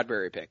Garrett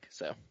Bradbury pick,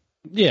 so.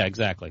 Yeah,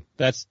 exactly.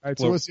 That's all right.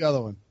 So what's the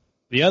other one?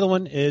 The other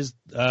one is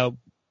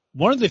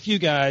one of the few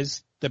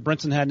guys that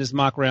Brinson had in his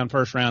mock round,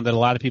 first round, that a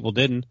lot of people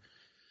didn't.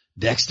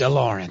 Dexter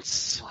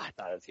Lawrence. I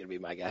thought it was going to be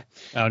my guy.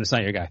 Oh, it's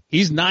not your guy.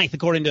 He's 9th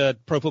according to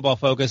Pro Football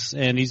Focus,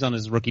 and he's on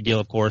his rookie deal,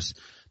 of course.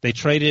 They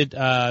traded,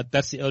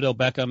 that's the Odell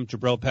Beckham,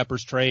 Jabril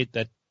Peppers trade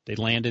that they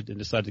landed and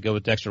decided to go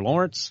with Dexter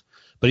Lawrence.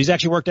 But he's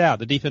actually worked out.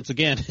 The defense,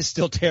 again, is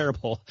still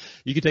terrible.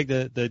 You could take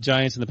the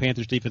Giants and the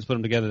Panthers defense, put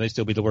them together, they'd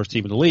still be the worst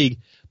team in the league.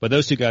 But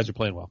those two guys are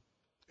playing well.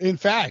 In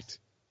fact,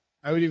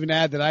 I would even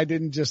add that I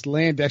didn't just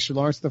land Dexter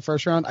Lawrence in the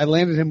first round. I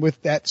landed him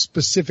with that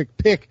specific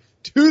pick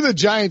to the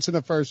Giants in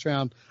the first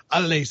round. I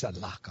lays a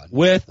lock on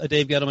with a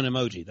Dave Gettleman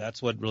emoji. That's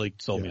what really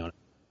sold me on it.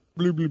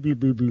 Blue, blue, blue,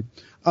 blue, blue.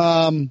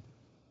 I'm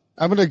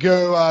going to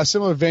go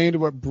similar vein to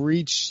what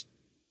Breach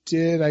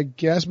did, I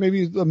guess.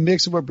 Maybe a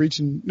mix of what Breach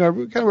and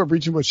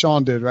what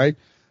Sean did, right?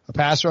 A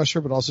pass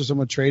rusher, but also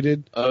someone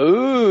traded.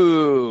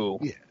 Oh.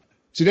 Yeah.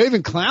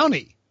 Jadeveon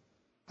Clowney.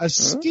 A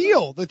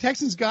steal. The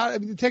Texans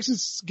the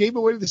Texans gave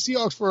away to the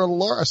Seahawks for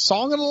a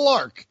song and a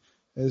lark,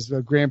 as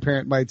a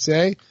grandparent might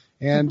say.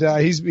 And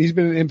he's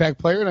been an impact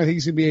player, and I think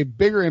he's going to be a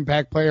bigger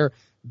impact player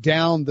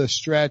down the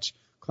stretch.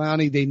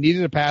 Clowney, they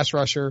needed a pass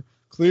rusher.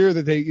 Clear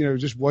that they,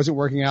 just wasn't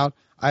working out.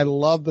 I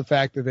love the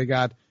fact that they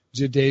got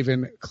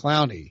Jadeveon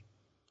Clowney.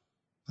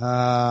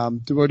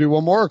 Do we do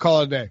one more or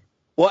call it a day?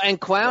 Well,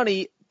 and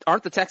Clowney,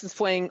 aren't the Texans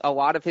playing a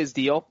lot of his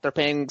deal? They're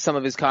paying some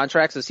of his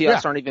contracts. The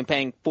Seahawks aren't even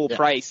paying full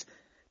price,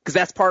 because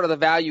that's part of the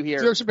value here.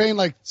 Seahawks are paying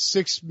like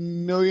 $6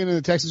 million, and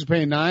the Texans are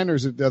paying $9 million, or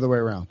is it the other way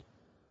around?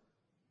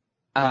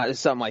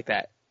 Something like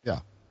that.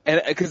 Yeah.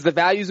 And because the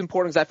value is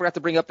important, because I forgot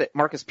to bring up that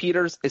Marcus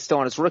Peters is still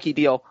on his rookie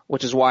deal,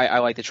 which is why I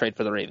like to trade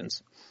for the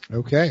Ravens.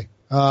 Okay.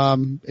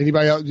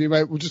 Anybody else?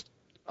 We'll just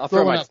I'll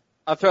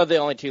throw the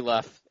only 2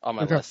 left on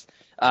my list.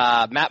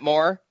 Matt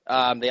Moore,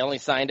 they only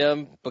signed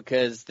him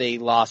because they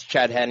lost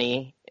Chad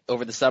Henne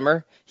over the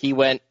summer. He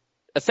went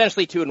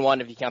essentially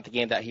 2-1 if you count the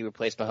game that he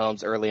replaced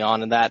Mahomes early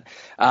on in that.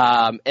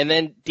 And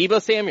then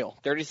Deebo Samuel,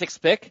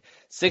 36th pick,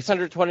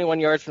 621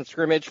 yards from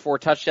scrimmage, 4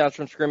 touchdowns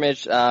from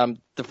scrimmage. The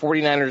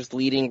 49ers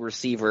leading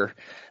receiver.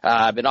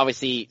 And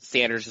obviously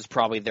Sanders is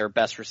probably their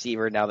best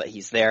receiver now that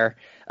he's there.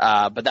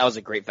 But that was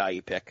a great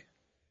value pick.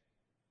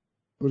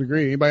 Would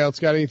agree. Anybody else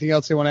got anything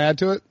else they want to add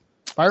to it?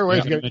 Fire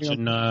away. You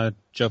mention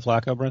Joe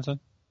Flacco, Brenton?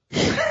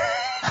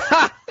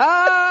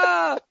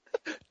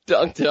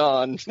 Dunked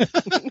on.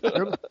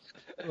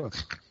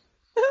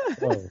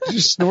 Did you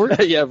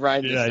snort? Yeah,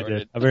 Brian just snorted. I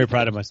did. I'm very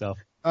proud of myself.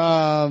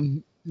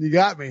 You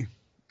got me.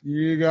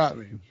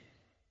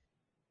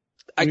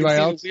 I can Anybody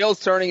see else? the wheels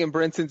turning in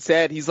Brinson's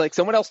head. He's like,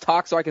 someone else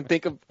talk so I can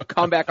think of a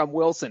comeback on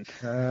Wilson.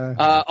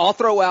 I'll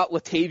throw out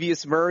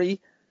Latavius Murray.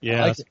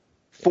 Yeah. I like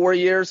 4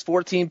 years,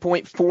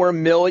 $14.4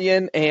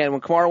 million. And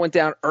when Kamara went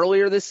down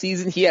earlier this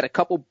season, he had a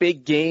couple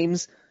big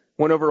games,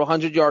 went over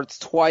 100 yards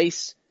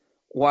twice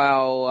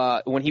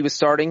while when he was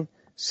starting.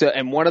 So,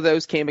 and one of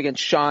those came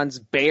against Sean's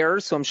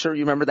Bears. So I'm sure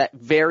you remember that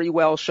very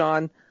well,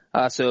 Sean.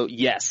 So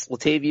yes,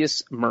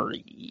 Latavius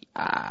Murray.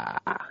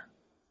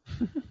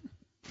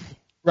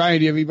 Ryan,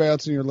 do you have anybody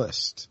else on your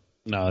list?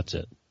 No, that's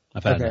it.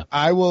 I've had enough.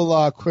 I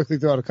will quickly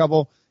throw out a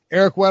couple.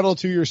 Eric Weddle,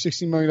 2 years,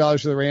 $16 million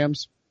for the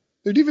Rams.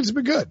 Their defense has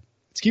been good.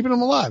 It's keeping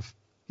them alive.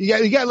 He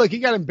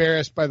got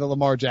embarrassed by the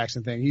Lamar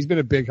Jackson thing. He's been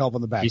a big help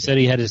on the back. He said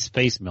he had his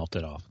face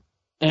melted off.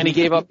 And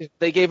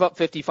they gave up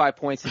 55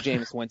 points to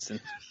Jameis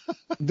Winston.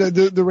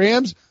 The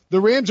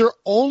Rams are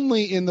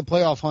only in the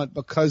playoff hunt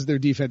because their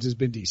defense has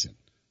been decent.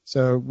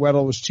 So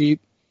Weddle was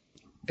cheap.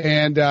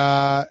 And,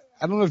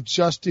 I don't know if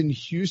Justin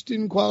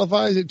Houston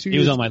qualifies at 2 years. He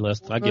was on my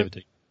list. I'd give it to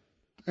you.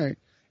 All right.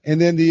 And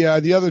then the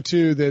other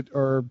two that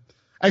are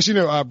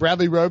actually no,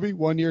 Bradley Roby,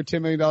 1 year,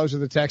 $10 million of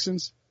the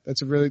Texans.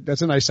 That's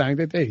a nice signing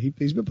that day.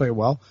 He's been playing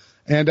well.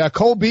 And,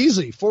 Cole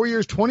Beasley, 4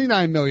 years,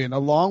 $29 million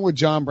along with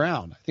John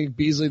Brown. I think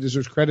Beasley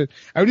deserves credit.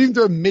 I would even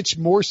throw Mitch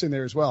Morse in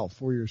there as well.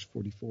 4 years,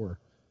 $5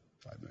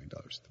 million.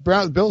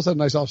 The Bills had a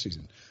nice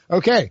offseason.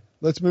 Okay.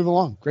 Let's move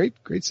along. Great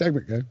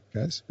segment,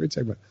 guys. Great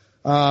segment.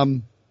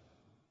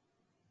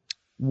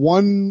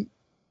 1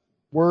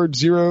 word,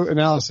 0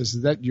 analysis.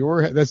 Is that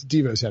that's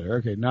Devo's header?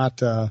 Okay.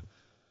 Not, I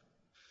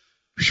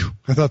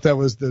thought that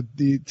was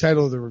the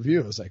title of the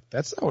review. I was like,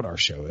 that's not what our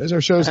show is.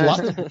 Our show is a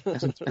lot of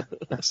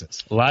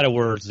analysis. A lot of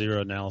words, 0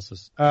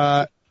 analysis.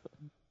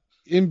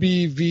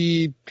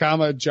 MBV,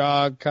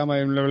 jog, blah,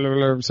 blah,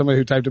 blah. Somebody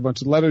who typed a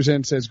bunch of letters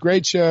in says,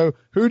 great show.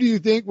 Who do you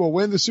think will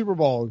win the Super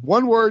Bowl?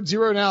 1 word,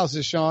 0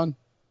 analysis, Sean.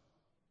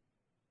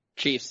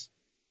 Chiefs.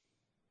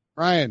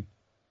 Ryan.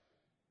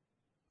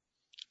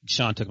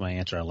 Sean took my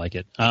answer. I like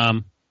it.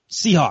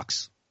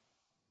 Seahawks.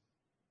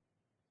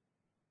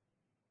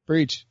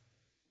 Breach.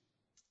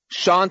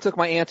 Sean took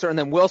my answer, and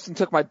then Wilson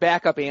took my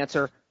backup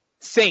answer.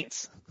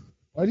 Saints.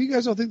 Why do you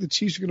guys all think the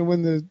Chiefs are going to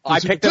win the I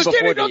picked them before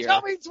the year. Don't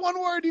tell me it's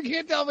 1 word. You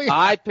can't tell me.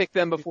 I picked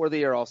them before the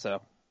year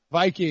also.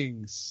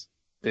 Vikings.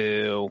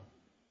 Boo.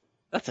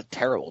 That's a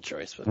terrible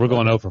choice. We're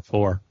going 0 for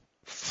 4.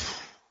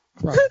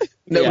 Right.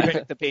 No, Yeah, we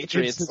picked the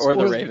Patriots or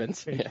the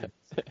Ravens. Yeah.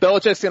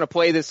 Belichick's going to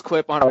play this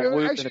clip on a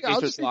loop in the I'll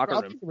Patriots locker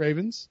I'll room. take the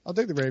Ravens. I'll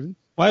take the Ravens.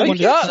 Why?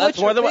 That's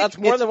more than It's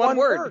 1 1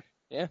 word.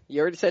 Yeah,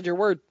 you already said your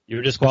word. You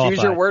were disqualified.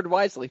 Use your word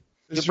wisely.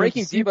 You're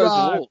breaking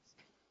Debo's rules.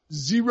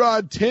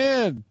 Zerod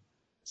 10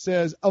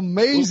 says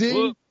amazing.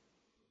 Whoop,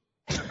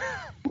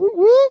 Whoop,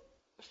 whoop.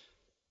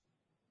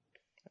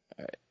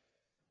 All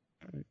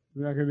right.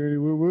 We're not going to do any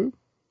woo woo.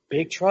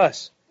 Big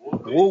trust.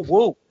 Woo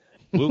woo.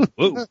 Woo,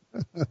 woo.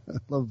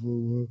 Love woo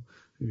woo.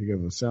 You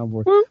got the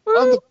soundboard.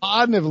 Love the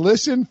pod and have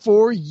listened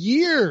for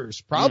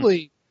years.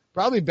 Probably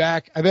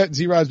back. I bet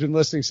Zerod's been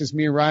listening since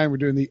me and Ryan were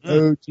doing the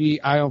OG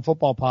Eye on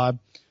Football pod.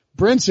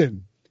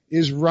 Brinson,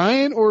 is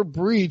Ryan or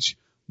Breach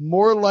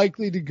more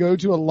likely to go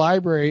to a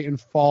library and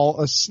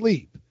fall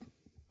asleep?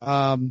 There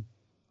are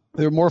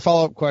more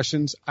follow-up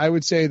questions. I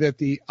would say that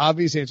the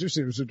obvious answer,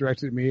 since it was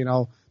directed at me, and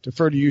I'll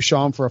defer to you,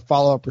 Sean, for a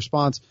follow-up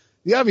response.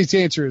 The obvious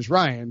answer is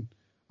Ryan,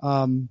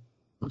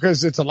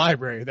 because it's a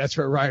library. That's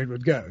where Ryan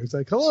would go. He's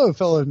like, hello,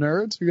 fellow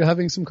nerds. Are you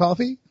having some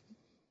coffee?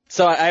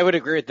 So I would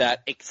agree with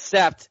that,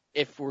 except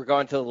if we're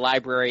going to the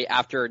library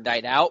after a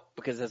night out,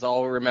 because as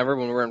all remember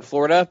when we were in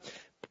Florida,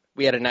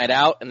 we had a night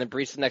out, and then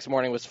Brees the next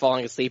morning was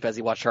falling asleep as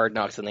he watched Hard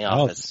Knocks in the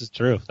office. Oh, this is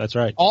true. That's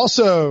right.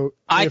 Also,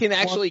 I can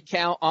actually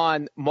count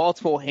on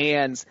multiple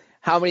hands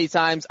how many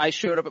times I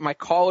showed up at my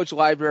college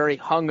library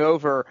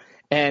hungover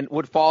and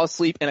would fall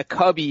asleep in a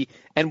cubby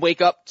and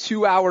wake up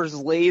 2 hours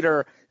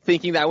later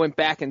thinking that I went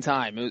back in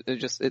time.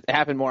 It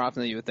happened more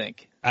often than you would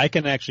think. I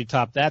can actually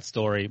top that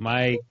story.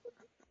 My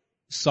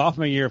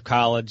sophomore year of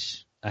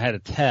college, I had a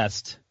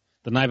test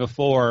the night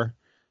before.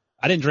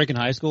 I didn't drink in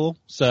high school,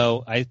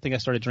 so I think I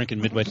started drinking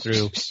midway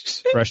through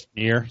freshman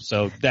year.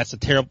 So that's a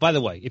terrible. By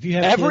the way, if you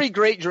have every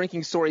great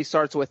drinking story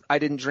starts with "I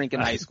didn't drink in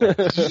high school."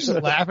 Did you just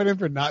laugh at him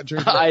for not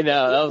drinking? I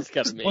know, that was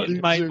kind of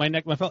mean. my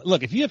neck, my phone.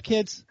 Look, if you have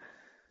kids,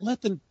 let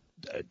them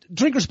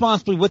drink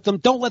responsibly with them.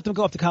 Don't let them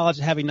go off to college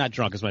having not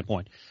drunk. Is my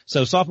point.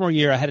 So sophomore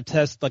year, I had a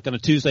test like on a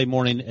Tuesday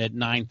morning at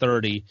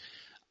 9:30.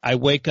 I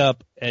wake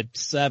up at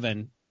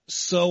 7.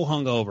 so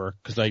hungover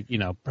because I,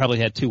 probably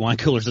had 2 wine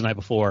coolers the night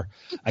before.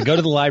 I go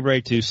to the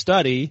library to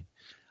study.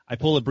 I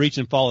pull a breach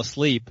and fall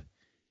asleep.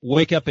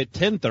 Wake up at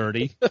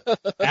 10:30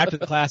 after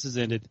the class has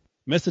ended.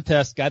 Missed the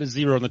test. Got a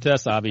 0 on the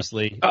test,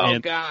 obviously. Oh,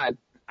 God.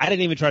 I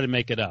didn't even try to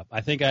make it up.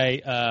 I think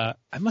I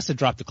must have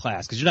dropped the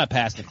class because you're not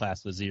passing the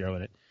class with a 0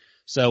 in it.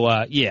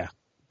 So, yeah.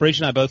 Breach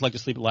and I both like to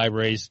sleep at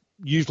libraries,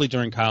 usually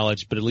during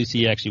college, but at least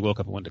he actually woke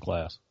up and went to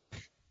class.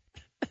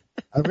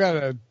 I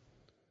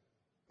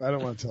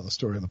don't want to tell the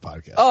story on the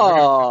podcast.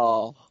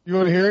 Oh. You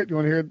want to hear it? You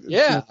want to hear it?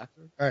 Yeah. All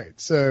right.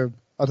 So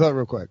I'll tell it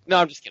real quick. No,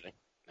 I'm just kidding.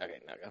 Okay,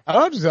 no, go. I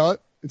don't have to tell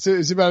it. It's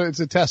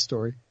a test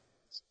story.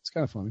 It's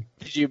kind of funny.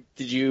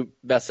 Did you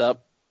mess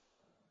up?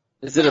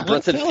 Is it a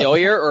Brinson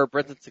failure or a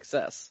Brinson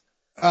success?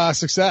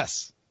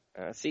 Success.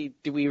 See,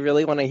 do we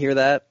really want to hear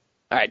that?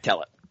 All right,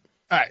 tell it.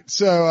 All right.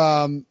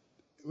 So,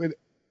 when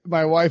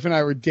my wife and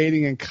I were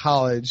dating in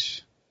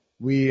college,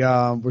 we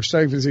were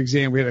studying for this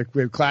exam. We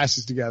had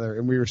classes together,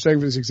 and we were studying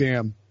for this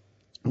exam.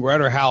 We're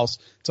at our house.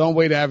 It's on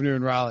Wade Avenue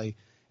in Raleigh,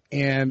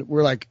 and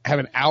we're like have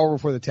an hour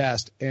before the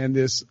test, and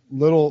this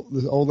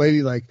old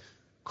lady like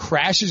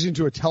crashes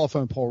into a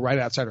telephone pole right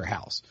outside her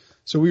house.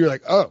 So we were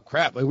like, oh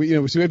crap! Like so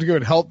we had to go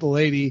and help the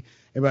lady.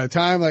 And by the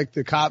time like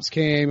the cops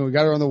came and we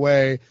got her on the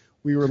way,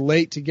 we were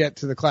late to get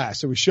to the class.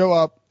 So we show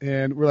up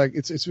and we're like,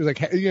 it was like,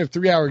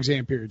 3-hour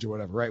exam periods or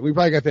whatever, right? We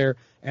probably got there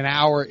an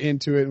hour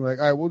into it and we're like,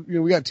 all right,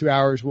 well, we got 2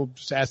 hours. We'll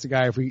just ask the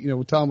guy if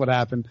we'll tell him what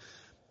happened.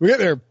 We get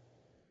there.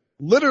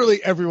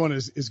 Literally everyone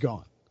is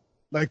gone.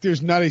 Like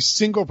there's not a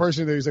single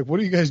person there. He's like, what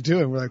are you guys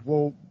doing? We're like,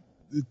 well,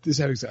 this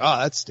happened. Oh,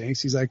 that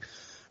stinks. He's like,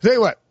 tell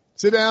you what,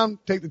 sit down,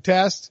 take the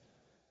test.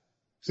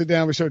 Sit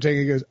down, we start taking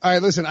it. He goes, all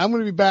right, listen, I'm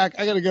going to be back.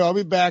 I got to go. I'll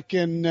be back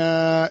in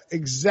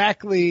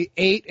exactly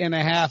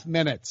 8.5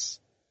 minutes.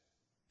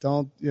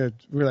 We're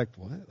like,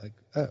 what?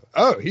 Like,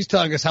 oh, he's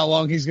telling us how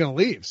long he's going to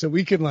leave. So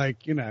we can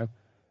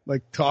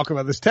talk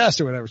about this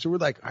test or whatever. So we're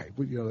like, all right,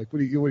 what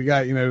do you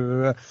got?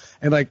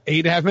 And like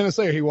 8.5 minutes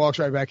later, he walks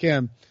right back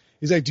in.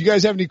 He's like, do you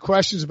guys have any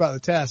questions about the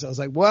test? I was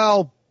like,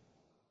 well,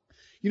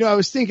 I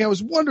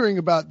was wondering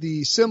about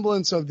the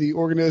semblance of the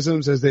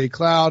organisms as they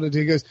cloud. And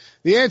he goes,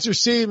 the answer's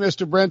C,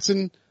 Mr.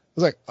 Brinson. I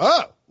was like,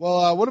 oh,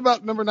 well, what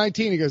about number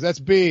 19? He goes, that's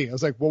B. I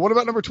was like, well, what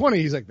about number 20?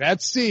 He's like,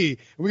 that's C.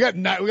 And we got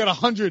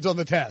hundreds on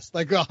the test,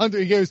 like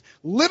 100. He goes,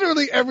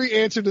 literally every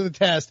answer to the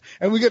test.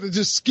 And we got to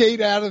just skate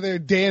out of there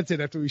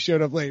dancing after we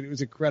showed up late. It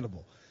was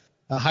incredible.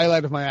 A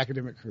highlight of my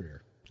academic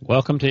career.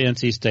 Welcome to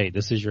NC State.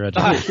 This is your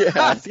education.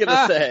 Yeah, I was going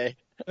to say.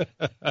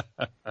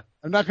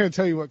 I'm not going to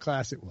tell you what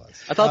class it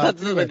was. I thought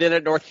that's what they did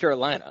at North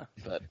Carolina,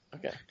 but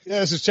okay. Yeah,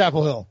 this is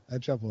Chapel Hill.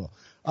 At Chapel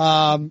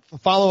Hill.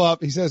 Follow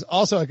up. He says,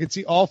 also, I could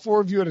see all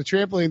 4 of you at a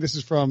trampoline. This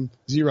is from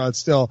Zerod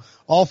still.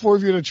 All 4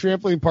 of you at a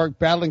trampoline park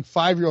battling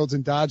 5-year-olds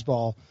in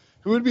dodgeball.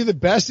 Who would be the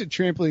best at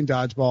trampoline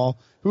dodgeball?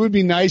 Who would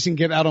be nice and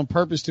get out on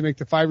purpose to make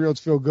the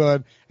 5-year-olds feel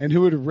good? And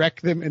who would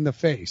wreck them in the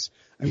face?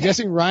 I'm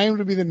guessing Ryan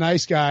would be the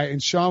nice guy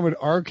and Sean would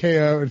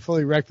RKO and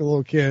fully wreck the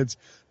little kids.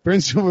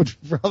 Brinson would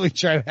probably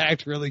try to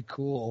act really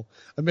cool.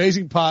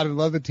 Amazing pod and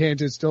love the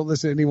tangents. Don't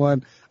listen to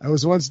anyone. I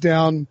was once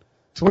down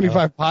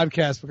 25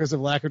 podcasts because of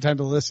lack of time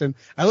to listen.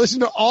 I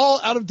listened to all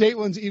out of date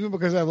ones even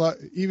because I love,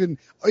 even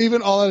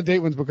all out of date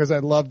ones because I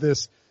love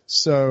this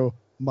so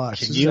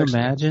much. Can you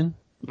imagine?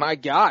 My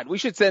God, we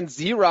should send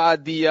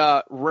Z-Rod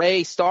the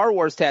Rey Star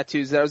Wars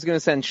tattoos that I was going to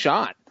send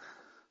Sean.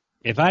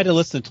 If I had to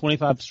listen to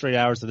 25 straight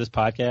hours of this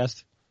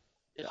podcast,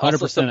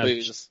 100%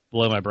 I'd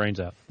blow my brains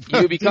out.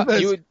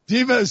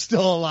 Devo's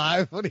still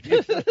alive. What are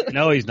you doing?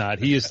 No, he's not.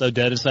 He is so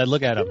dead inside.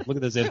 Look at him. Look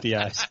at those empty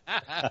eyes.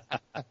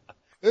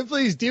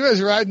 Please,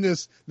 Devo's riding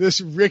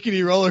this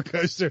rickety roller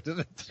coaster to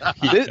the top.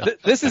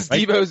 This is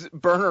Devo's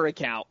burner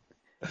account.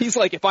 He's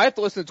like, if I have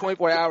to listen to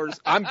 24 hours,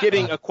 I'm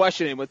getting a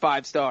question in with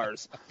 5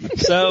 stars.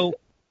 So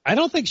I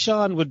don't think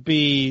Sean would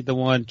be the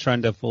one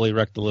trying to fully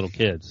wreck the little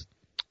kids.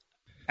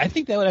 I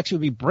think that would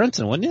actually be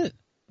Brinson, wouldn't it?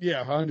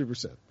 Yeah,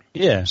 100%.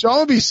 Yeah. Sean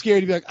would be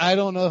scared. He'd be like, I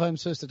don't know if I'm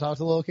supposed to talk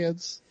to little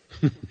kids.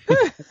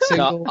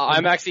 No,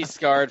 I'm actually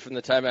scarred from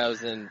the time I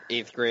was in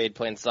 8th grade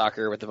playing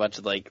soccer with a bunch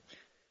of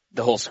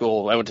the whole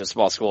school. I went to a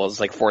small school. It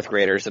was like 4th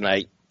graders and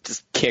I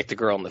just kicked a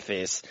girl in the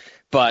face.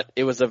 But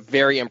it was a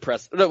very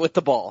impressive, with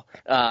the ball.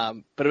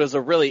 But it was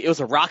a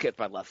rocket with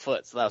my left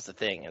foot. So that was the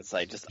thing. It's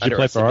like just Did you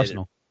play for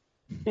Arsenal?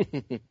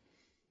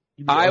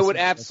 I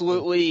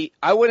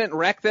wouldn't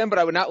wreck them, but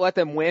I would not let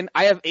them win.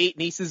 I have 8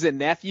 nieces and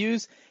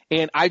nephews,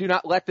 and I do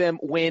not let them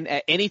win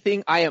at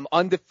anything. I am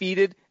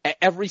undefeated at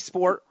every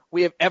sport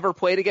we have ever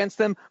played against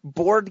them.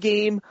 Board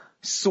game,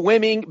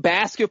 swimming,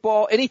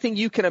 basketball, anything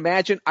you can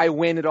imagine, I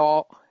win it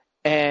all.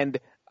 And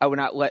I would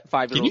not let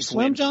 5-year-olds win. Can you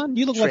swim, John?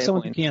 You look like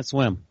someone who can't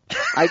swim.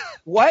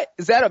 What?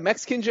 Is that a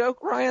Mexican joke,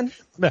 Ryan?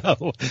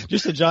 No,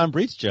 just a John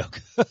Breach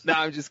joke. No,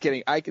 I'm just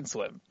kidding. I can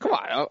swim. Come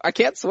on. I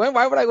can't swim.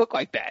 Why would I look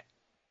like that?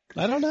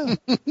 I don't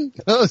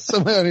know.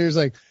 Someone out here is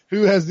like,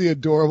 who has the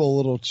adorable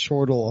little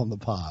chortle on the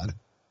pod?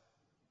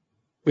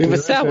 We've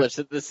established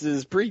that this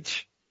is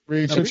Breach.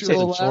 Breach. No, Breach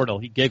isn't chortle.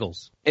 He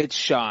giggles. It's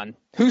Sean.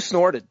 Who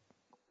snorted?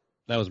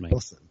 That was me.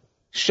 Listen.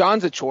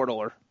 Sean's a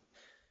chortler.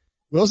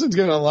 Wilson's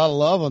getting a lot of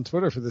love on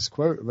Twitter for this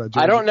quote about Georgia.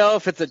 I don't know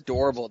if it's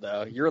adorable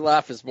though. Your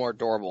laugh is more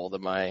adorable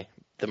than my.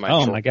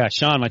 Oh my gosh,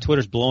 Sean, my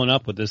Twitter's blowing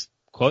up with this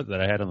quote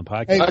that I had on the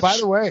podcast. Hey, by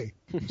the way,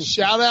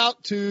 shout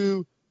out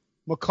to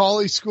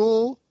Macaulay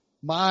School,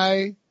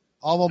 my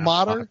alma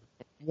mater,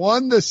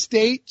 won the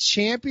state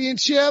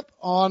championship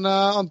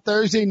on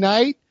Thursday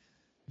night.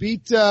 We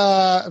beat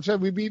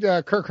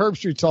Kirk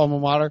Herbstreit's alma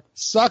mater.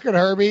 Suck it,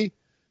 Herbie.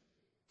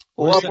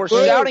 Well,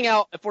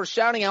 if we're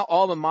shouting out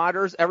alma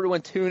maters,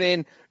 everyone tune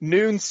in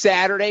noon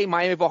Saturday,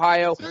 Miami of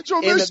Ohio,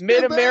 Central in Michigan, the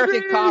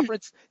Mid-American baby!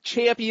 Conference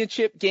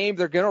Championship game.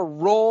 They're going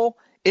to roll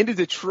into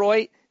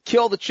Detroit,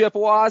 kill the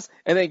Chippewas,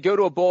 and then go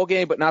to a bowl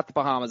game, but not the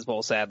Bahamas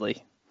Bowl,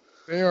 sadly.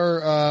 They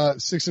are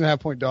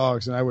 6.5-point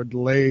dogs, and I would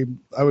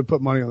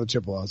put money on the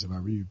Chippewas if I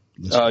were you.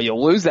 Oh,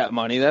 you'll lose that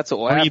money. That's what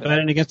will Were happen. you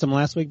betting against them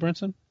last week,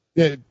 Brinson?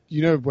 Yeah,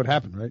 you know what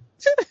happened, right?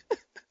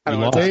 I don't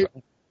know.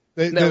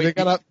 They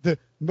got up.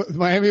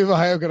 Miami of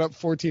Ohio got up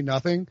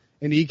 14-0,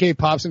 and EK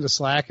pops into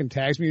Slack and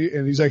tags me,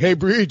 and he's like, "Hey,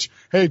 Breach,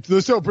 hey,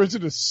 let's tell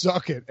Princeton to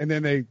suck it." And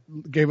then they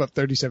gave up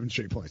 37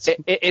 straight points.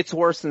 It's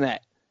worse than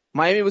that.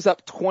 Miami was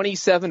up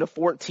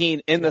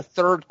 27-14 in the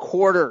third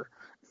quarter.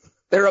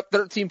 They're up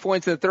 13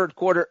 points in the third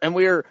quarter, and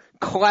we were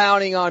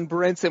clowning on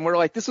Brinson. We're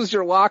like, "This was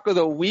your lock of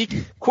the week.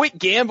 Quit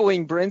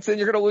gambling, Brinson.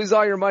 You're going to lose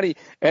all your money."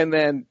 And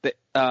then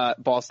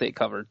Ball State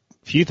covered.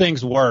 Few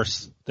things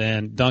worse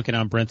than dunking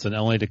on Brinson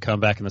only to come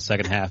back in the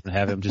second half and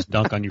have him just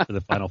dunk on you for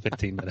the final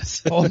 15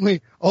 minutes. only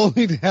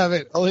to have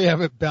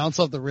it bounce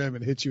off the rim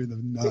and hit you in the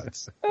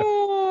nuts.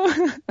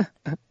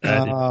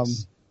 All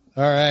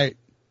right.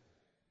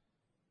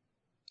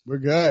 We're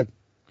good.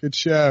 Good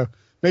show.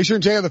 Make sure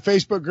and check out the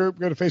Facebook group.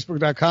 Go to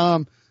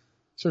facebook.com.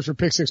 Search for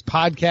Pick Six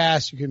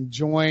Podcast. You can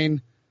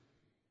join.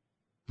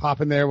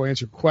 Pop in there. We'll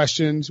answer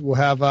questions. We'll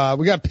have,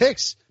 we got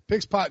picks.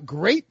 Picks Pot,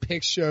 great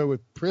picks show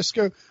with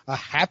Prisco. A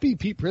happy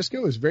Pete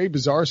Prisco is a very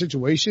bizarre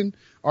situation.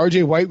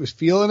 RJ White was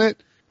feeling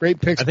it.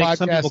 Great picks podcast. I think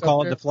some people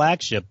call it the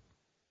flagship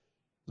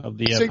of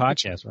the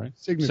podcast, right?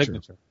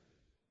 Signature.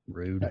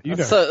 Rude.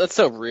 That's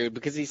so rude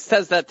because he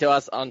says that to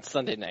us on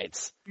Sunday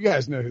nights. You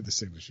guys know who the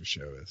Signature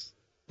show is.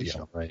 It's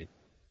y'all, right?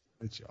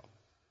 It's y'all.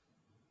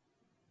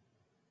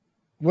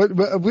 Why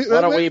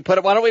don't we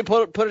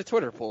put a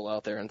Twitter poll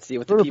out there and see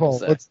what the people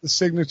say? What's the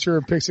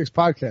Signature Pick Six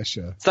podcast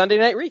show? Sunday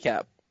night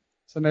recap.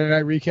 Sunday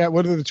night recap.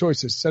 What are the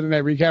choices? Sunday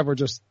night recap or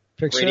just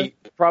pick Brady?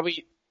 show?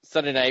 Probably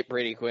Sunday night.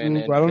 Brady Quinn.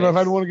 I don't know if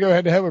I'd want to go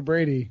head to head with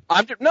Brady.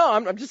 I'm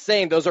just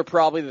saying those are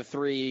probably the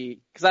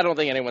three because I don't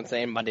think anyone's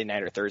saying Monday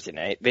night or Thursday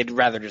night. They'd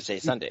rather just say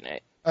Sunday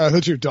night. I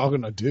thought you were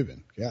dogging on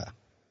Dubin. Yeah.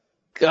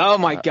 Oh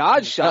my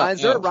God, Sean!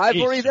 Is there a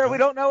rivalry there we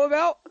don't know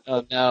about?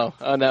 Oh no,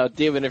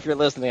 Dubin, if you're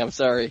listening, I'm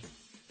sorry.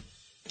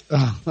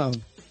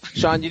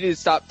 Sean, you need to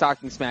stop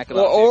talking smack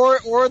about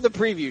or the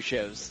preview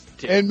shows.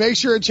 Too. And make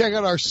sure and check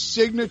out our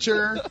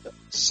signature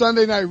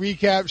Sunday night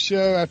recap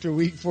show after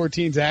Week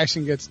 14's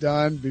action gets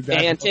done. Be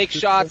back and take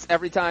shots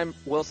every time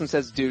Wilson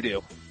says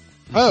doo-doo.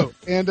 Oh,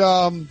 and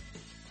that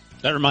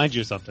reminds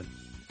you of something.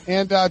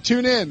 And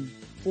tune in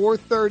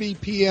 4:30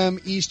 p.m.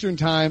 Eastern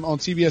time on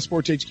CBS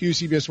Sports HQ,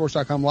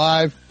 CBSSports.com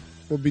Live.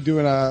 We'll be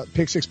doing a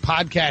Pick Six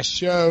podcast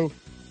show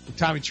with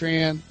Tommy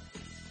Tran.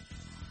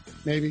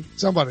 Maybe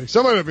somebody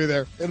will be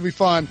there. It'll be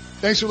fun.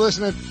 Thanks for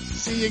listening.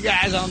 See you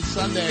guys on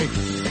Sunday.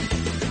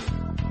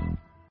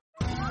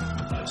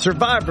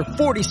 Survivor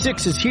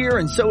 46 is here,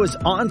 and so is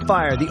On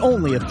Fire, the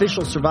only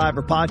official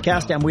Survivor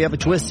podcast, and we have a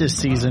twist this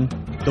season.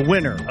 The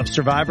winner of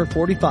Survivor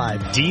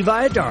 45, Dee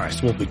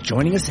Valladares, will be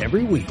joining us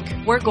every week.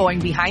 We're going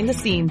behind the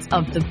scenes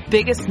of the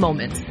biggest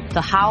moments, the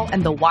how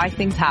and the why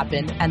things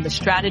happen, and the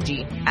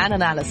strategy and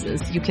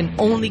analysis you can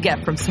only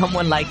get from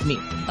someone like me,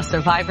 a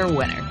Survivor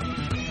winner.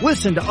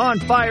 Listen to On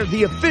Fire,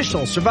 the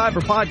official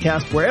Survivor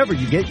podcast, wherever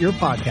you get your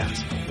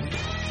podcasts.